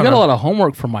 So we got a lot of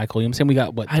homework for Michael. You know what I'm saying? We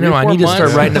got what? I know. I need to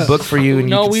start writing a book for you, and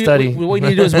No, you can study. what we need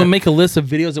to do is we'll make a list of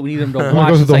videos that we need him to watch. go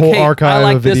through It's the like, whole hey, archive I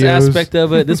like of this videos. aspect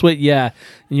of it. This way, yeah.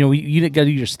 You know, you got to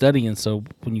do your studying. So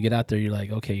when you get out there, you're like,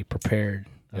 okay, prepared.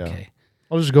 Yeah. Okay.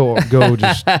 I'll just go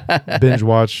just binge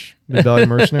watch Mid Valley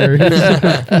Mercenaries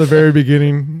from the very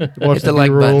beginning. Watch Hit the like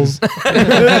B-rolls. buttons.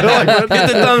 Hit the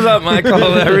thumbs up, Michael,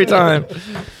 every time.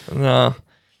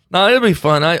 No, it'll be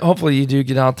fun. Hopefully you do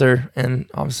get out there and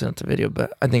obviously not the video,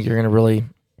 but I think you're gonna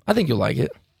I think you'll like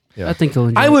it. Yeah. I think you'll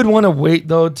enjoy I it. would want to wait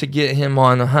though to get him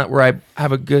on a hunt where I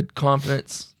have a good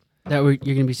confidence that you're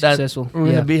gonna be that successful. we're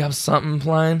Yeah. gonna have something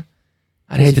flying.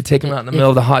 I'd hate to take him out in the middle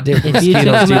of the hot day with If you took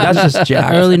mosquitoes, him dude. out That's just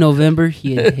jacked. early November,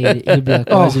 he'd hate it. He'd be like,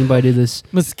 "Why does anybody do this?"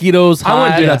 Mosquitoes. I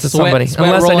wouldn't do that to somebody, unless I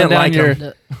rolling didn't down like your-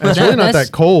 him. It's really not That's-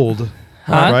 that cold,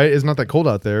 Huh? right? It's not that cold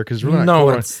out there because really not No,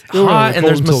 cold. it's It wasn't hot cold and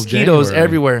there's until mosquitoes January.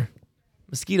 everywhere.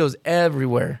 Mosquitoes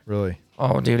everywhere. Really?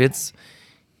 Oh, dude,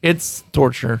 it's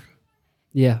torture.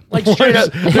 Yeah, Like straight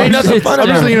up, there ain't nothing fun I'm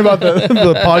just about thinking it.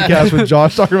 about the podcast with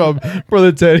Josh talking about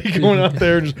Brother Teddy going out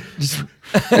there and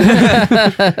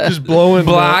just blowing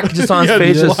Black just on his Yeah,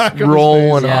 face, just black on his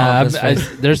rolling face. off Yeah, his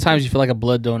face. there's times you feel like a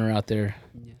blood donor out there.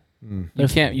 You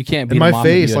can't beat in a my mom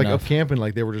face, with you like enough. up camping,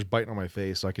 like they were just biting on my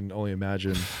face. So I can only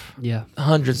imagine. yeah.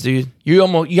 Hundreds, dude. You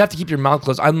have to keep your mouth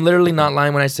closed. I'm literally not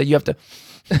lying when I say you have to,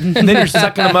 and then you're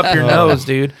sucking them up your nose,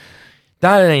 dude.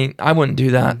 I wouldn't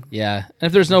do that. Yeah, and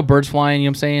if there's no birds flying, you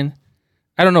know what I'm saying?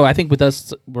 I don't know. I think with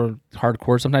us, we're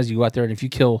hardcore. Sometimes you go out there and if you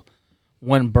kill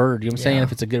one bird, you know what I'm saying? Yeah.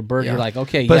 If it's a good bird, Yeah. you're like,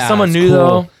 okay, But yeah, someone it's knew, cool.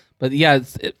 though. But yeah,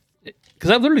 because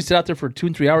I've literally sit out there for 2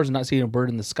 and 3 hours and not seeing a bird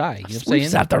in the sky. You know what I'm We've saying?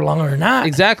 sat there longer than that.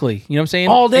 Exactly. You know what I'm saying?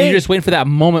 All And day. you're just waiting for that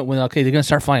moment when okay, they're gonna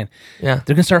start flying. Yeah.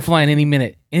 They're gonna start flying any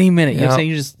minute. You know what Yeah. I'm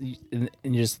saying?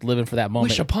 And you're just living for that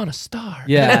moment. Wish upon a star.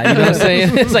 Yeah, you know what I'm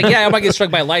saying? It's like, yeah, I might get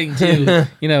struck by lightning too,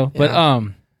 you know. But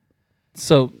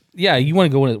so yeah, you want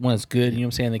to go when it's good. You know what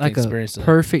I'm saying? They can Like a experience it.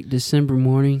 perfect December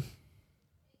morning,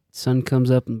 sun comes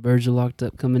up and birds are locked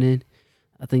up coming in.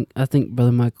 I think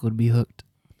Brother Michael would be hooked.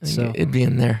 So It'd be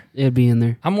in there. it'd be in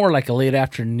there. I'm more like a late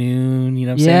afternoon. You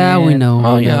know what I'm Yeah, saying? we know.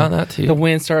 Oh we yeah, know. that The too.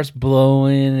 wind starts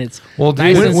blowing. It's Well,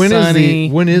 nice dude, and When is sunny. the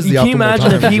can you optimal imagine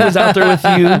time? if he was out there with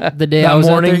you The day I that was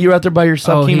out morning? there, You were out there by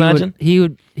yourself. Can you imagine? He'd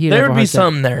have There a would be heart attack.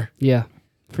 something there. Yeah,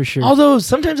 for sure. Although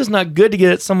sometimes it's not good to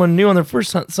get someone new on their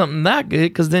first hunt, something that good,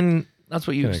 because then that's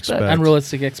what you Can expect. expect.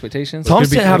 unrealistic expectations. Tom's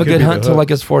could be- didn't have a that could good be the hunt till hook. like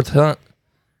his fourth hunt.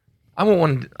 I won't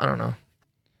want to. I don't know.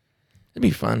 It'd be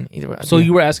fun either way. So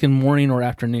you were asking morning or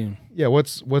afternoon? Yeah,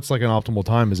 what's like an optimal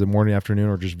time? Is it morning, afternoon,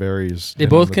 or just varies? They depending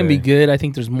both on the can be day? good. I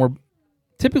think there's more.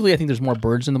 Typically, I think there's more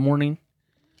birds in the morning.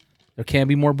 There can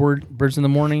be more birds in the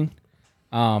morning,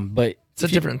 but it's a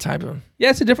different type of. yeah,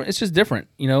 it's just different,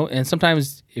 you know. And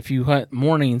sometimes if you hunt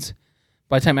mornings,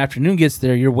 by the time afternoon gets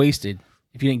there, you're wasted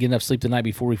if you didn't get enough sleep the night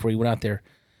before you went out there.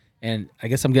 And I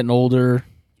guess I'm getting older,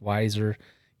 wiser.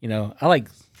 You know, I like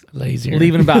Lazier.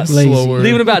 leaving about Slower.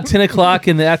 leaving about 10 o'clock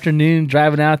in the afternoon,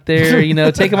 driving out there. You know,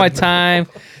 taking my time,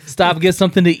 stop get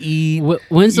something to eat.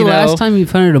 When's the you know, last time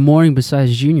you've hunted a morning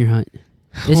besides junior hunt?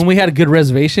 when we had a good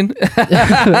reservation? Which has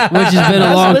been a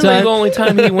That's long literally time. the only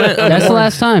time he went. That's the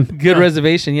last time. Good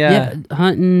reservation, yeah. Yeah,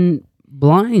 hunting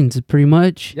blinds, pretty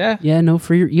much. Yeah. Yeah, no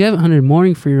free. You haven't hunted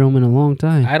morning free roam in a long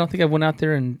time. I don't think I went out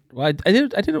there and well, I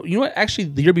did. You know what? Actually,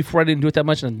 the year before I didn't do it that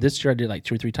much, and this year I did like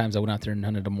 2 or 3 times. I went out there and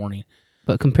hunted a morning.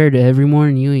 But compared to every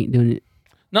morning, you ain't doing it.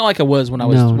 Not like I was when I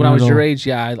was No, when I not was at your all. age.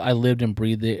 Yeah, I lived and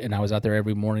breathed it, and I was out there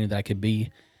every morning that I could be.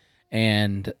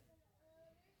 And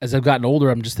as I've gotten older,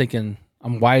 I'm just thinking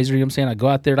I'm wiser. You know what I'm saying? I go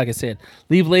out there, like I said,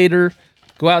 leave later,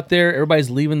 go out there. Everybody's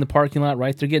leaving the parking lot,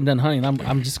 right? They're getting done hunting.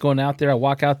 I'm just going out there. I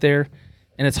walk out there,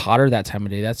 and it's hotter that time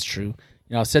of day. That's true. You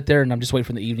know, I'll sit there and I'm just waiting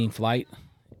for the evening flight,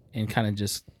 and kind of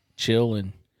just chill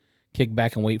and kick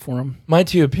back and wait for them. My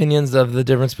 2 opinions of the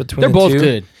difference between They're the both two.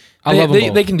 good. I love them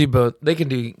both. They can do both. They can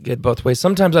do good both ways.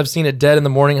 Sometimes I've seen it dead in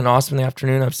the morning and awesome in the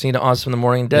afternoon. I've seen it awesome in the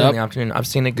morning and dead in the afternoon. I've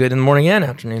seen it good in the morning and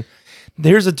afternoon.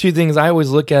 There's the 2 things I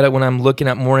always look at it when I'm looking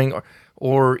at morning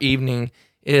or evening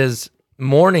is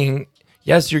morning.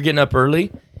 Yes, you're getting up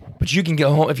early, but you can get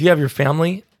home if you have your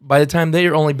family. By the time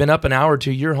they've only been up an hour or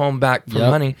 2, you're home back from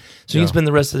hunting, so you can spend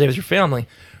the rest of the day with your family.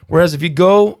 Whereas if you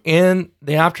go in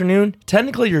the afternoon,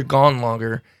 technically you're gone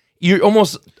longer. You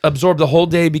almost absorb the whole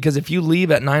day because if you leave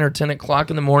at 9 or 10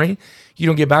 o'clock in the morning, you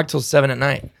don't get back till 7 at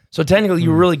night. So technically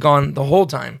you're really gone the whole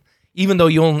time, even though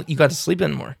you got to sleep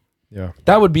in more. Yeah.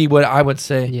 That would be what I would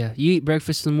say. Yeah, you eat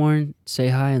breakfast in the morning, say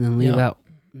hi, and then leave out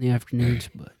in the afternoons.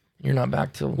 But You're not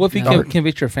back till. Well, if you dark. can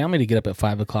convince your family to get up at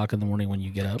 5 o'clock in the morning when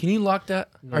you get up. Can you lock that?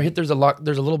 Or hit there's a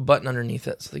little button underneath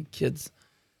it so the kids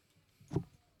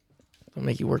don't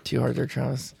make you work too hard there,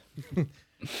 Travis.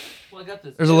 Well, I got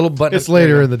this. There's a little button. It's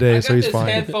later in the day, so he's fine.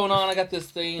 headphone on. I got this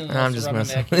thing. And I'm just around my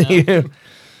messing neck, with you know? you.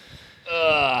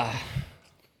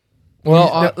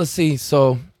 Well, let's see.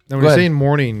 So, Now, go when you're ahead. saying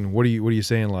morning, what are you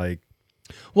saying? Like,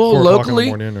 well, 4 o'clock in the locally,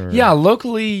 morning, or- yeah,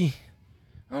 locally.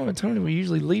 I don't know what time do we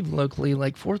usually leave locally,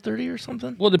 like 4:30 or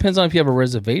something. Well, it depends on if you have a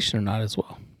reservation or not as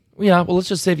well. Yeah, well, let's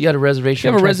just say if you had a reservation. If you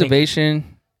have a I'm trying to think.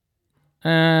 reservation,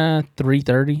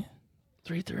 3:30.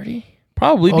 3:30.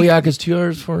 Probably. Oh yeah, because 2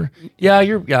 hours for. Yeah,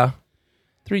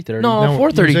 3:30. No, Now,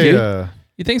 4:30, you say, dude.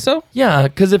 You think so? Yeah,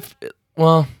 because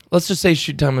let's just say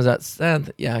shoot time was at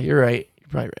 7. Yeah, you're right. You're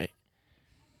probably right.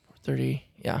 4:30.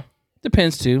 Yeah,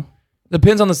 Depends too.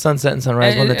 depends on the sunset and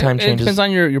sunrise when the time It changes. depends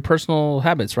on your personal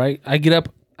habits, right? I get up.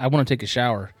 I want to take a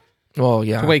shower. Well,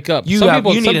 yeah. To wake up. You Some have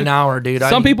people- you some need an pe- hour, dude.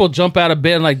 Some people jump out of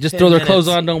bed and like just 10 throw their clothes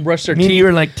minutes. on, don't brush their Me and teeth, you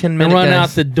are like 10 and minutes. run out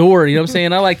the door. You know what I'm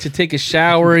saying? I like to take a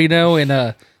shower, you know, and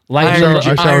light I the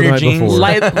showered iron the your night jeans. before.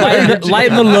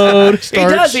 lighten the load. He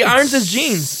does. He irons his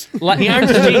jeans. He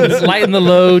irons his jeans. Lighten the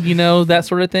load, you know, that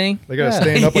sort of thing. They gotta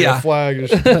stand up like Yeah. a flag.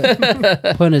 Just,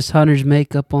 putting his hunter's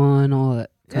makeup on, all that.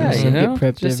 Kind Yeah, of you stuff. know,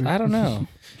 Get prepped. just, every- I don't know.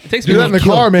 It takes do me that in the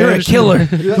car, man. You're a Just- killer.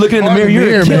 do that Looking in the mirror,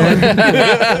 you're a killer.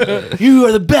 man. You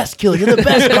are the best killer. You're the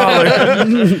best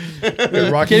caller.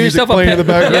 Rocky Give music yourself a playing in the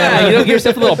background. Yeah, you know, give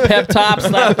yourself a little pep talk,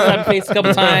 slap the face a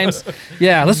couple times.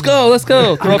 Yeah, let's go.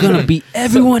 Throw I'm up gonna some- beat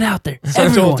everyone out there.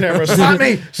 Everyone. Tamara, slap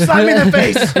me in the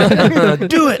face.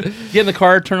 Do it. get in the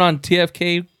car, turn on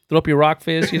TFK, throw up your rock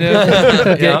fist, you know.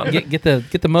 Yeah. get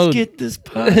the mode. Get this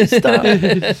pie stop.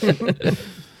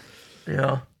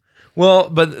 Yeah. Well,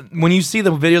 but when you see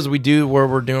the videos we do where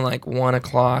we're doing like 1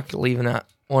 o'clock, leaving at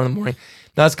 1 in the morning,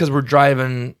 that's because we're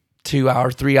driving 2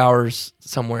 hours, 3 hours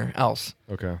somewhere else.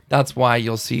 Okay. That's why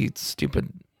you'll see stupid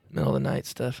middle of the night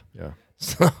stuff. Yeah.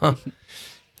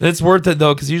 So it's worth it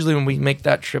though, because usually when we make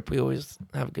that trip, we always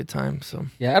have a good time. So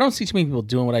Yeah, I don't see too many people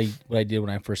doing what I did when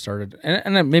I first started,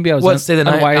 and then maybe I was what? Stay the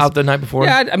night unwise. out the night before.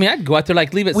 Yeah, I mean, I'd go out there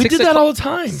like leave at we 6 did that o'clock- all the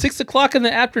time. 6 o'clock in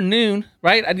the afternoon,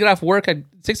 right? I'd get off work at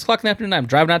 6 o'clock in the afternoon. I'm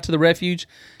driving out to the refuge,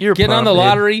 You're getting on the pumped, dude.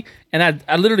 lottery, and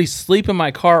I literally sleep in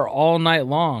my car all night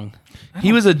long.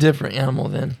 He was a different animal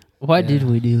then. Why did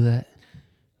we do that? Do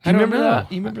I you don't remember know.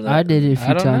 that? You remember that? I did it a I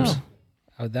few don't times. know.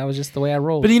 That was just the way I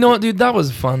rolled. But you know what, dude? That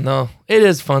was fun though. It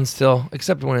is fun still,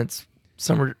 except when it's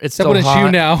summer. It's Except still when it's hot.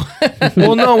 you now.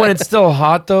 Well, no, when it's still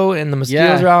hot though, and the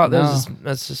mosquitoes Yeah, are out. no.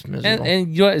 That's just miserable.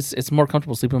 and you know what? It's more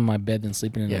comfortable sleeping in my bed than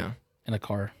sleeping in Yeah. in a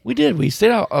car. We did. We stayed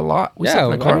out a lot. We Yeah,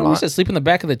 slept in the car a we lot. used to sleep in the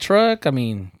back of the truck. I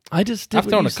mean, I just did I've what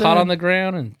thrown you a cot said. on the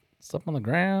ground and slept on the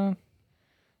ground.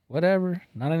 Whatever.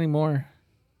 Not anymore.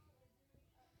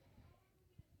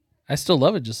 I still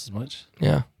love it just as much.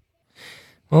 Yeah.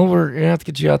 Well, we're gonna have to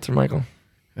get you out there, Michael.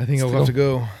 I think I'll Still. have to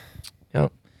go.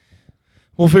 Yep.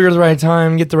 We'll figure the right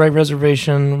time, get the right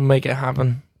reservation, make it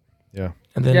happen. Yeah.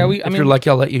 And then, Yeah, if you're lucky,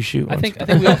 I'll let you shoot. I once. think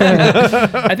we all,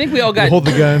 I think we all got Hold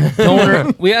the gun.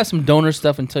 donor. We have some donor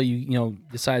stuff until you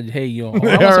decide. Hey, I want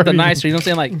something nicer. You know what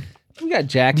I'm saying? Like we got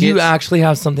jackets. you actually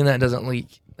have something that doesn't leak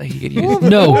that he could use.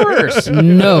 No,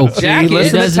 no. Jackets.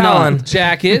 listen to Does not. Talon.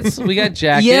 jackets. We got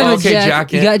jackets. Yeah, but Okay, jacket.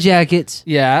 jacket. You got jackets.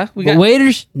 Yeah, we But got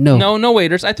waiters, no. no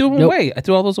waiters. I threw them Nope. away. I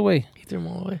threw all those away. He threw them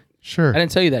all away. Sure. I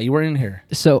didn't tell you that. You weren't in here.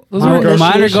 So Those are mine are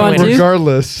initiation gone waders. too.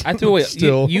 Regardless, I threw away.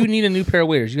 Still, You need a new pair of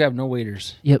waders. You have no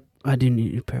waders. Yep, I do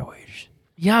need a new pair of waders.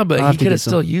 Yeah, but I'll he have to could get have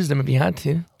still some. used them if he had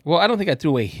to. Well, I don't think I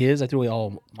threw away his. I threw away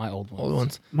all my old ones. Old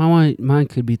ones. Mine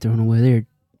could be thrown away.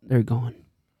 They're gone.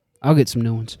 I'll get some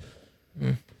new ones.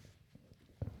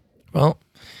 Well,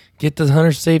 get the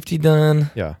hunter safety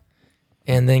done, yeah.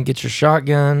 and then get your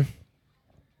shotgun.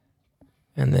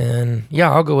 And then, yeah,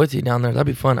 I'll go with you down there. That'd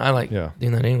be fun. I like Yeah.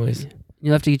 doing that anyways.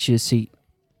 You'll have to get you a seat.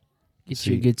 Get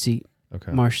you a Seat. good seat.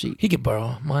 Okay. Marsh seat. He could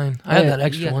borrow mine. I have Yeah, that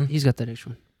extra one. He's got that extra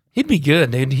one. He'd be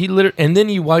good, dude. He literally, and then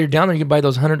while you're down there, you can buy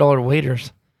those $100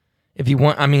 waders. If you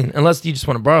want, I mean, unless you just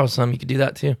want to borrow some, you could do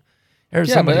that too. There's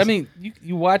Yeah, but I somebody's- mean,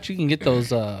 you watch. You can get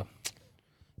those. I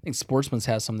think Sportsman's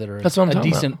has some that are That's what I'm a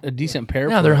talking decent a decent pair.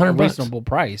 Yeah, for they're a $100. reasonable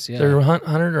price. Yeah, they're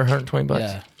 100 or 120 bucks.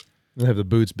 yeah, They have the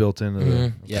boots built into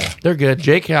the. yeah. They're good.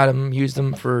 Jake had them, used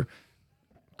them for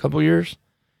a couple years.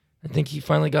 I think he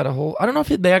finally got a hole. I don't know if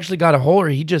they actually got a hole or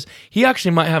he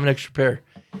actually might have an extra pair.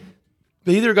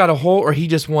 They either got a hole or he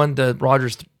just won the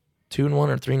Rogers 2-in-1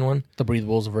 or 3-in-1. The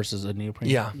breathables versus a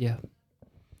neoprene. Yeah, Yeah.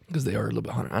 because they are a little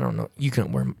bit hotter. I don't know. You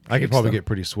couldn't wear them. I could probably get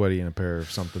pretty sweaty in a pair of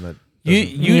something that.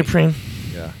 You neoprene.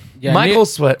 Yeah. yeah. Michael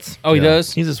sweats. Oh, he Yeah.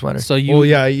 does. He's a sweater. So you. Well,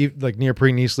 yeah, like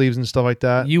neoprene knee sleeves and stuff like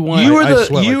that. You want. You were I the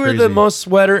sweat like the crazy. most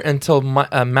sweater until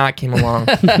Matt came along.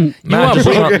 want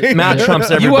Matt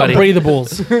trumps you want everybody.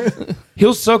 breathables.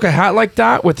 He'll soak a hat like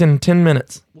that within 10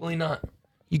 minutes. Will he not?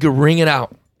 You could wring it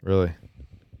out. Really.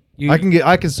 You,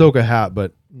 I can soak a hat,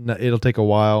 but it'll take a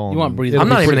while. You want and breathable. it'll I'm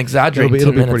be not even pretty- exaggerating.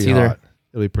 It'll be 10 minutes pretty either. hot.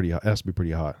 It'll be pretty hot. It has to be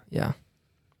pretty hot. Yeah.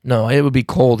 No, it would be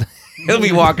cold. He'll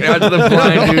be walking out to the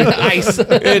blind, dude. ice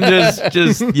And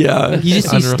just yeah. You just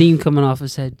see Unreal. steam coming off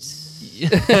his head.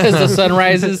 as the sun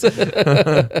rises.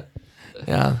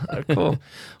 Yeah, cool.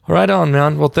 Right on,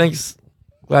 man. Well, thanks.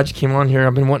 Glad you came on here.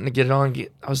 I've been wanting to get it on.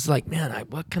 I was like, man,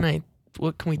 what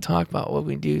can we talk about? What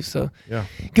we do? So Yeah.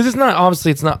 because it's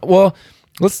not. Well,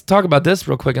 let's talk about this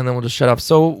real quick, and then we'll just shut up.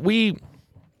 So we,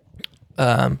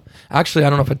 actually, I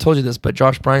don't know if I told you this, but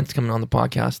Josh Bryant's coming on the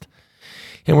podcast,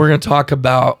 and we're going to talk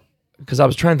about. Because I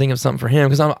was trying to think of something for him.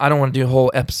 Because I don't want to do a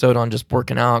whole episode on just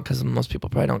working out. Because most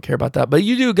people probably don't care about that. But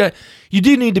you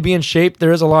do need to be in shape.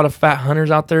 There is a lot of fat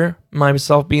hunters out there.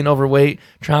 Myself being overweight.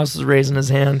 Travis is raising his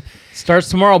hand. Starts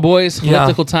tomorrow, boys. Yeah.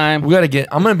 Elliptical time. We got to get.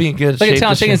 I'm going to be in good Look shape. at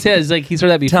Talon this shaking year. his head. It's like he's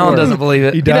heard that before. Talon doesn't believe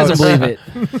it. He doesn't believe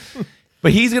it.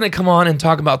 But he's going to come on and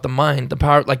talk about the mind, the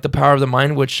power of the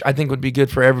mind, which I think would be good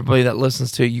for everybody that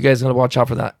listens to it. You guys got to watch out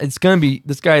for that. It's going to be,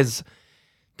 this guy's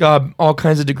got all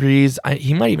kinds of degrees.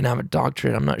 He might even have a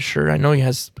doctorate. I'm not sure. I know he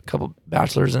has a couple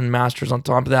bachelors and masters on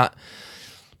top of that.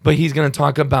 But he's going to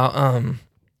talk about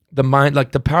the mind,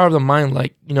 like the power of the mind.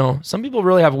 Like, some people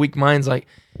really have weak minds. Like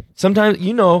sometimes,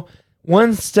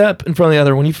 one step in front of the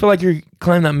other. When you feel like you're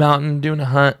climbing that mountain, doing a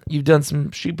hunt, you've done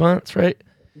some sheep hunts, right?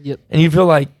 Yep. And you feel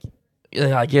like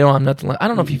I'm nothing like. I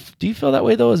don't know if do you feel that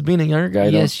way though, as being a younger guy?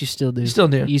 Yes, you still do. You still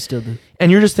do. You still do.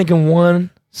 And you're just thinking one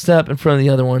step in front of the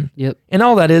other one. Yep. And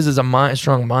all that is a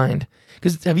strong mind.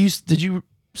 Because did you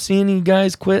see any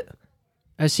guys quit?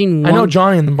 I've seen. I know one-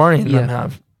 Johnny and Barney and them Yeah.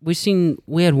 have.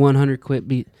 We had 100 quit.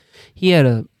 He had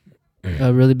a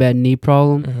really bad knee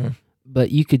problem, Mhm.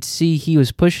 but you could see he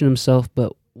was pushing himself.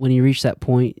 But when he reached that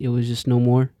point, it was just no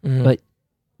more. Mhm. But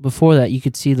before that, you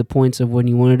could see the points of when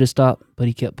he wanted to stop, but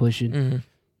he kept pushing. Mhm.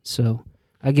 So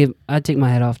I take my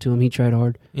hat off to him. He tried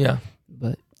hard, Yeah.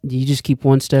 but you just keep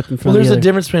one step in Well, front there's of a the other.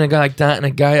 difference between a guy like that and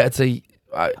a guy that's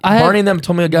Barney and them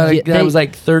told me a guy Yeah, that was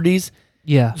like 30s,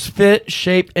 Yeah. just fit,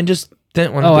 shape, and just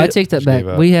didn't want to Oh, do I it. take that Just back. gave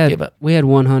up. Gave up. We had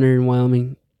 100 in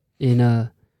Wyoming, and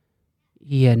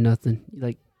he had nothing.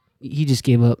 Like he just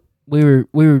gave up. We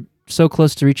were so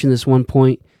close to reaching this one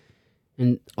point,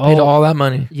 and Paid all that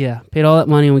money. paid all that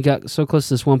money, and we got so close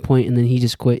to this one point, and then he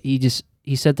just quit.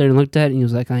 He sat there and looked at it, and he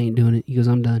was like, "I ain't doing it." He goes,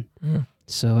 "I'm done." Mhm.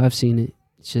 So I've seen it.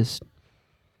 It's just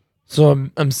So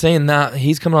I'm saying that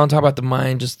he's coming on to talk about the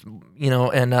mind, just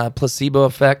and placebo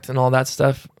effect and all that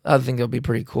stuff. I think it'll be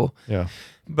pretty cool. Yeah.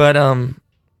 But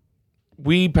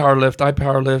we powerlift. I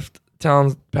powerlift.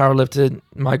 Talon's powerlifted.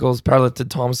 Michael's powerlifted.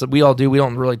 Thomas. We all do. We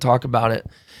don't really talk about it.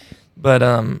 But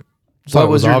Thought what it was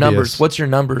was your obvious. numbers? What's your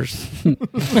numbers?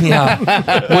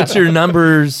 Yeah. What's your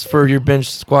numbers for your bench,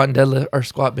 squat, and deadlift, or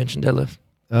squat, bench, and deadlift?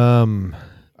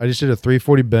 I just did a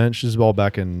 340 bench. This is all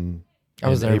back in. I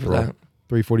was in there April. for that.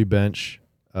 340 bench.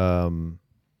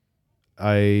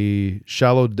 I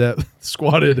shallow depth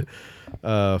squatted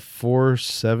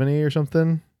 470 or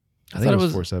something. I think thought it it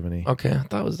was was- 470. Okay, I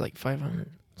thought it was like 500.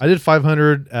 I did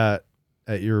 500 at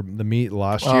the meet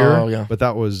last Oh, year, yeah. but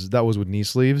that was with knee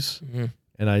sleeves, Mhm.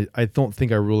 and I don't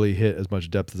think I really hit as much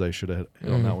depth as I should have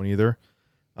hit on that one either.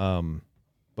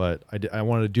 But I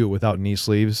wanted to do it without knee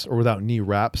sleeves or without knee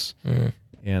wraps.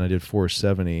 And I did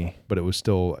 470, but it was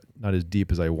still not as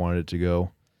deep as I wanted it to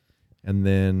go. And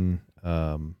then it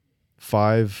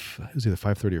was either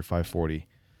 530 or 540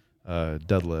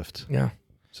 deadlift. Yeah.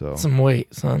 So Some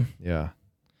weight, son. yeah,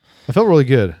 I felt really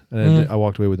good, and I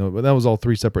walked away with no. But that was all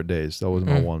 3 separate days. That wasn't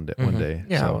all one day.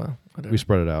 Yeah, so well, whatever. we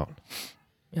spread it out.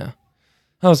 Yeah,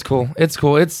 that was cool. It's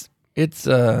cool. It's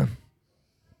a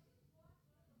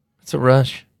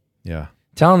rush. Yeah,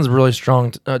 Talon's really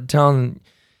strong. Talon,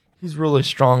 he's really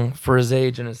strong for his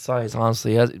age and his size.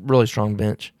 Honestly, he has a really strong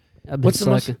bench. I've been What's the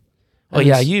most? slacking. Oh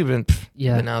yeah, you've been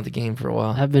Yeah. been out of the game for a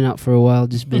while. I've been out for a while,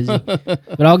 just busy.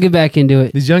 But I'll get back into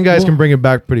it. these young guys can bring it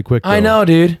back pretty quick. I though. know,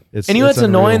 dude. It's- And you know it's what's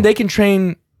annoying? unreal. They can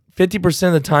train 50%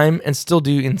 of the time and still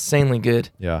do insanely good.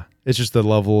 Yeah, it's just the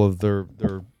level of their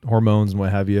hormones and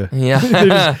what have you. Yeah.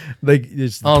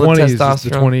 It's the All the 20s, it's the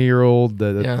testosterone. 20-year-old.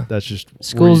 Yeah. That's just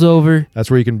School's over.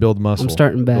 That's where you can build muscle. I'm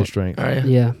starting build back. strength. All right.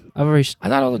 Yeah, I've already. I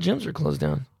thought all the gyms are closed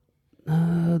down.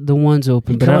 The one's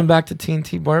open, You but coming back to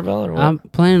TNT Barbell or what? I'm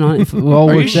planning on it. If it all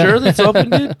Are you works out. sure that's open,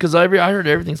 dude? Because I heard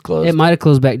everything's closed. It might have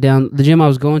closed back down. The gym I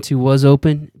was going to was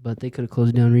open, but they could have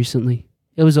closed down recently.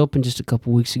 It was open just a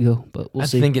couple weeks ago, but we'll I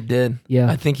see. think it did. Yeah.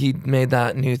 I think he made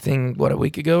that new thing, what, a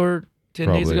week ago or 10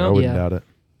 days Probably. I ago? wouldn't Yeah. doubt it.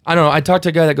 I don't know. I talked to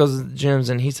a guy that goes to the gyms,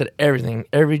 and he said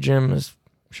every gym is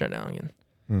shut down again.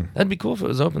 That'd be cool if it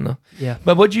was open, though. Yeah.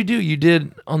 But what'd you do? You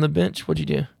did on the bench? What'd you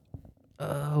do?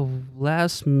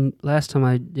 Last time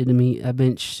I did a meet, I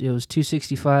benched, it was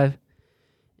 265,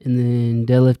 and then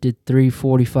deadlifted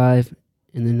 345,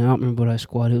 and then I don't remember what I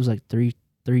squatted. It was like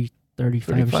 335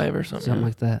 35 or something. something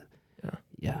like that. Yeah.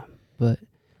 Yeah. But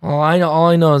All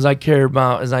I know is I care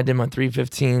about is I did my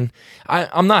 315.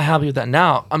 I'm not happy with that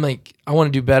now. I'm like, I want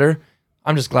to do better.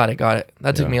 I'm just glad I got it.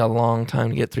 That took Yeah. me a long time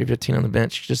to get 315 on the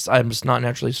bench. I'm just not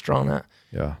naturally strong at.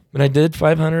 Yeah. But I did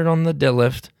 500 on the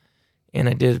deadlift, and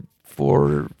I did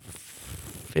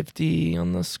 450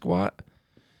 on the squat.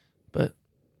 But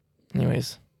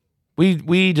anyways,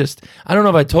 we just, I don't know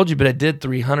if I told you, but I did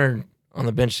 300 on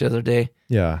the bench the other day.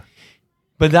 Yeah.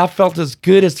 But that felt as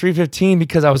good as 315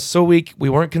 because I was so weak. We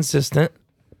weren't consistent.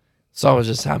 So I was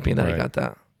just happy that I Right. got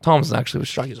that. Thomas actually was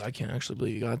shocked. He's like, I can't actually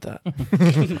believe you got that.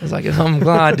 I was like, I'm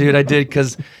glad, dude, I did,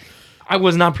 because I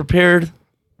was not prepared.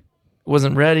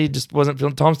 Wasn't ready. Just wasn't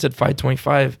feeling. Thomas did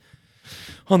 525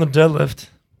 on the deadlift.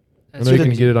 I know you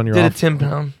can get it on your Did a off.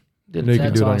 10-pound. You know you can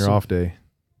That's do it on your awesome. off day.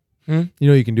 Hmm? You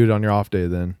know you can do it on your off day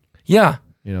then. Yeah.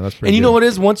 You know that's pretty And you good. know what it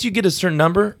is? Once you get a certain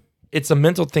number, it's a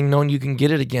mental thing knowing you can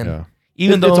get it again. Yeah.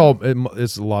 Even it's though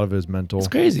it's a lot of it is mental. it's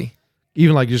crazy.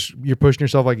 Even like just you're pushing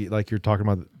yourself like you're talking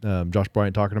about Josh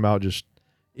Bryant talking about just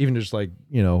even just like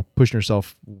pushing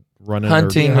yourself running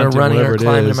Hunting or running whatever or it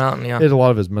climbing is. a mountain. Yeah. It's a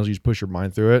lot of it is mental. You just push your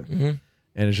mind through it, Mhm.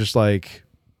 and it's just like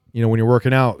when you're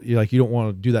working out, you don't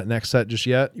want to do that next set just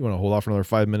yet. You want to hold off for another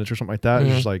 5 minutes or something like that. Mhm.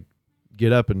 It's just like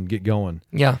get up and get going.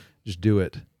 Yeah. Just do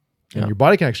it. And Yeah. your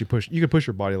body can actually push. You can push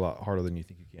your body a lot harder than you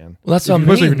think you can. Well, that's what I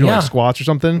Especially if mean. you're doing Yeah. like squats or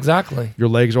something. Exactly. Your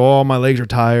legs my legs are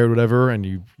tired, whatever, and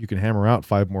you can hammer out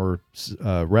 5 more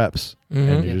reps,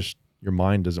 and Mhm. your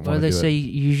mind doesn't what want do to they do say?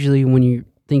 it. Usually, when you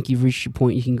think you've reached your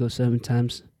point, you can go 7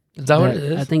 times. Is that what That-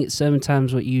 it is? I think it's 7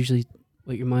 times what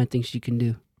your mind thinks you can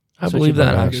do. I That's what believe your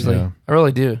that, body actually. does. Yeah. I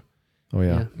really do. Oh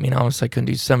yeah. I mean, obviously, I couldn't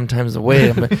do 7 times the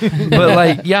weight, but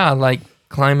like, yeah, like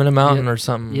climbing a mountain or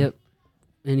something. Yep.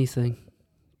 Anything.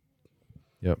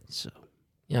 Yep. So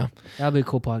Yeah. that'll be a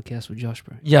cool podcast with Josh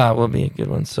Bryant. Yeah, it will be a good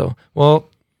one. So, well,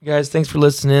 guys, thanks for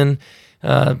listening.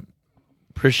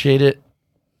 Appreciate it.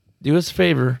 Do us a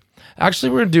favor. Actually,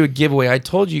 we're going to do a giveaway. I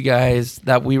told you guys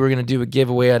that we were going to do a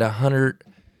giveaway at 100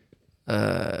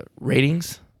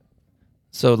 ratings.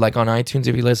 So, like on iTunes,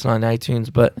 if you listen on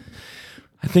iTunes. But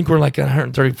I think we're like at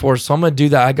 134. So, I'm going to do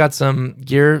that. I got some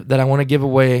gear that I want to give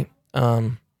away.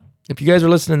 If you guys are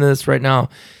listening to this right now,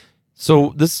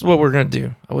 so this is what we're going to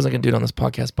do. I wasn't going to do it on this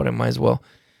podcast, but I might as well.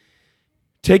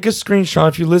 Take a screenshot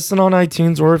if you listen on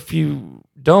iTunes or if you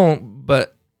don't,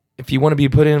 but if you want to be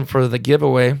put in for the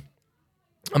giveaway,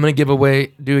 I'm going to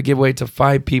do a giveaway to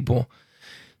 5 people.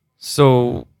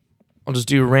 So I'll just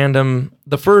do random.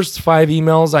 The first 5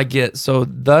 emails I get. So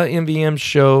the MVM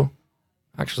show,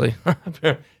 actually,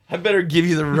 I better give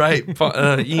you the right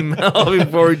email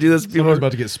before we do this. Someone's People,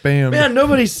 about to get spammed. man,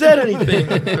 nobody said anything.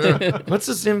 What's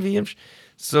this MVM?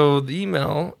 So the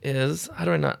email is, how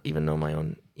do I not even know my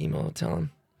own email to tell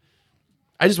him?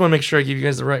 I just want to make sure I give you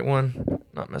guys the right one.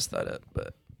 Not mess that up,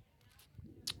 but.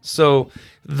 So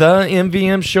the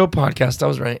MVM show podcast, I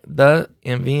was right. The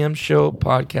MVM show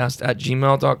podcast at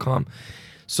gmail.com.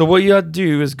 So what you have to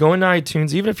do is go into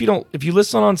iTunes, even if you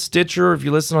listen on Stitcher or if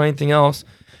you listen on anything else,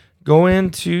 go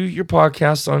into your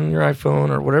podcast on your iPhone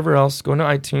or whatever else, go into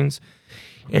iTunes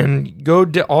and go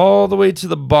all the way to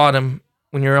the bottom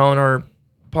when you're on our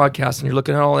podcast and you're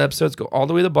looking at all the episodes, go all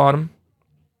the way to the bottom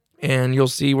and you'll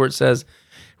see where it says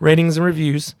ratings and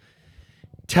reviews.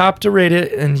 Tap to rate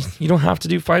it, and you don't have to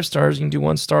do 5 stars. You can do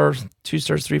 1 star, 2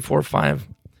 stars, 3, 4, 5.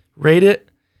 Rate it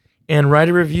and write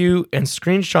a review and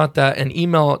screenshot that and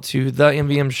email it to the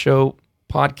MVM Show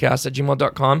podcast at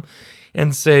gmail.com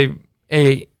and say,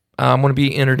 hey, I'm going to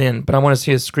be entered in, but I want to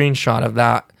see a screenshot of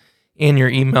that in your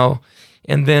email.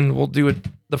 And then we'll do it.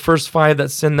 The first 5 that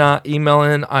send that email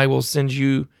in, I will send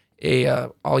you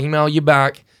I'll email you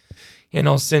back and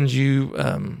I'll send you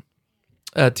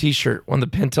a t-shirt, one of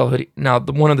the Pintail hoodie. Now,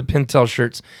 one of the Pintail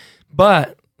shirts.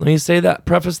 But let me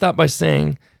preface that by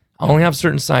saying I only have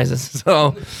certain sizes.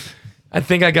 So I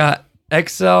think I got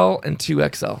XL and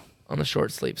 2XL on the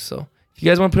short sleeves. So if you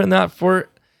guys want to put in that for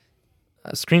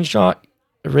a screenshot,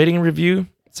 a rating and review,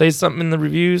 say something in the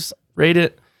reviews, rate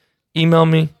it, email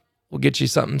me. We'll get you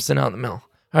something sent out in the mail.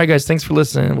 All right, guys, thanks for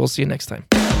listening, and we'll see you next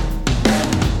time.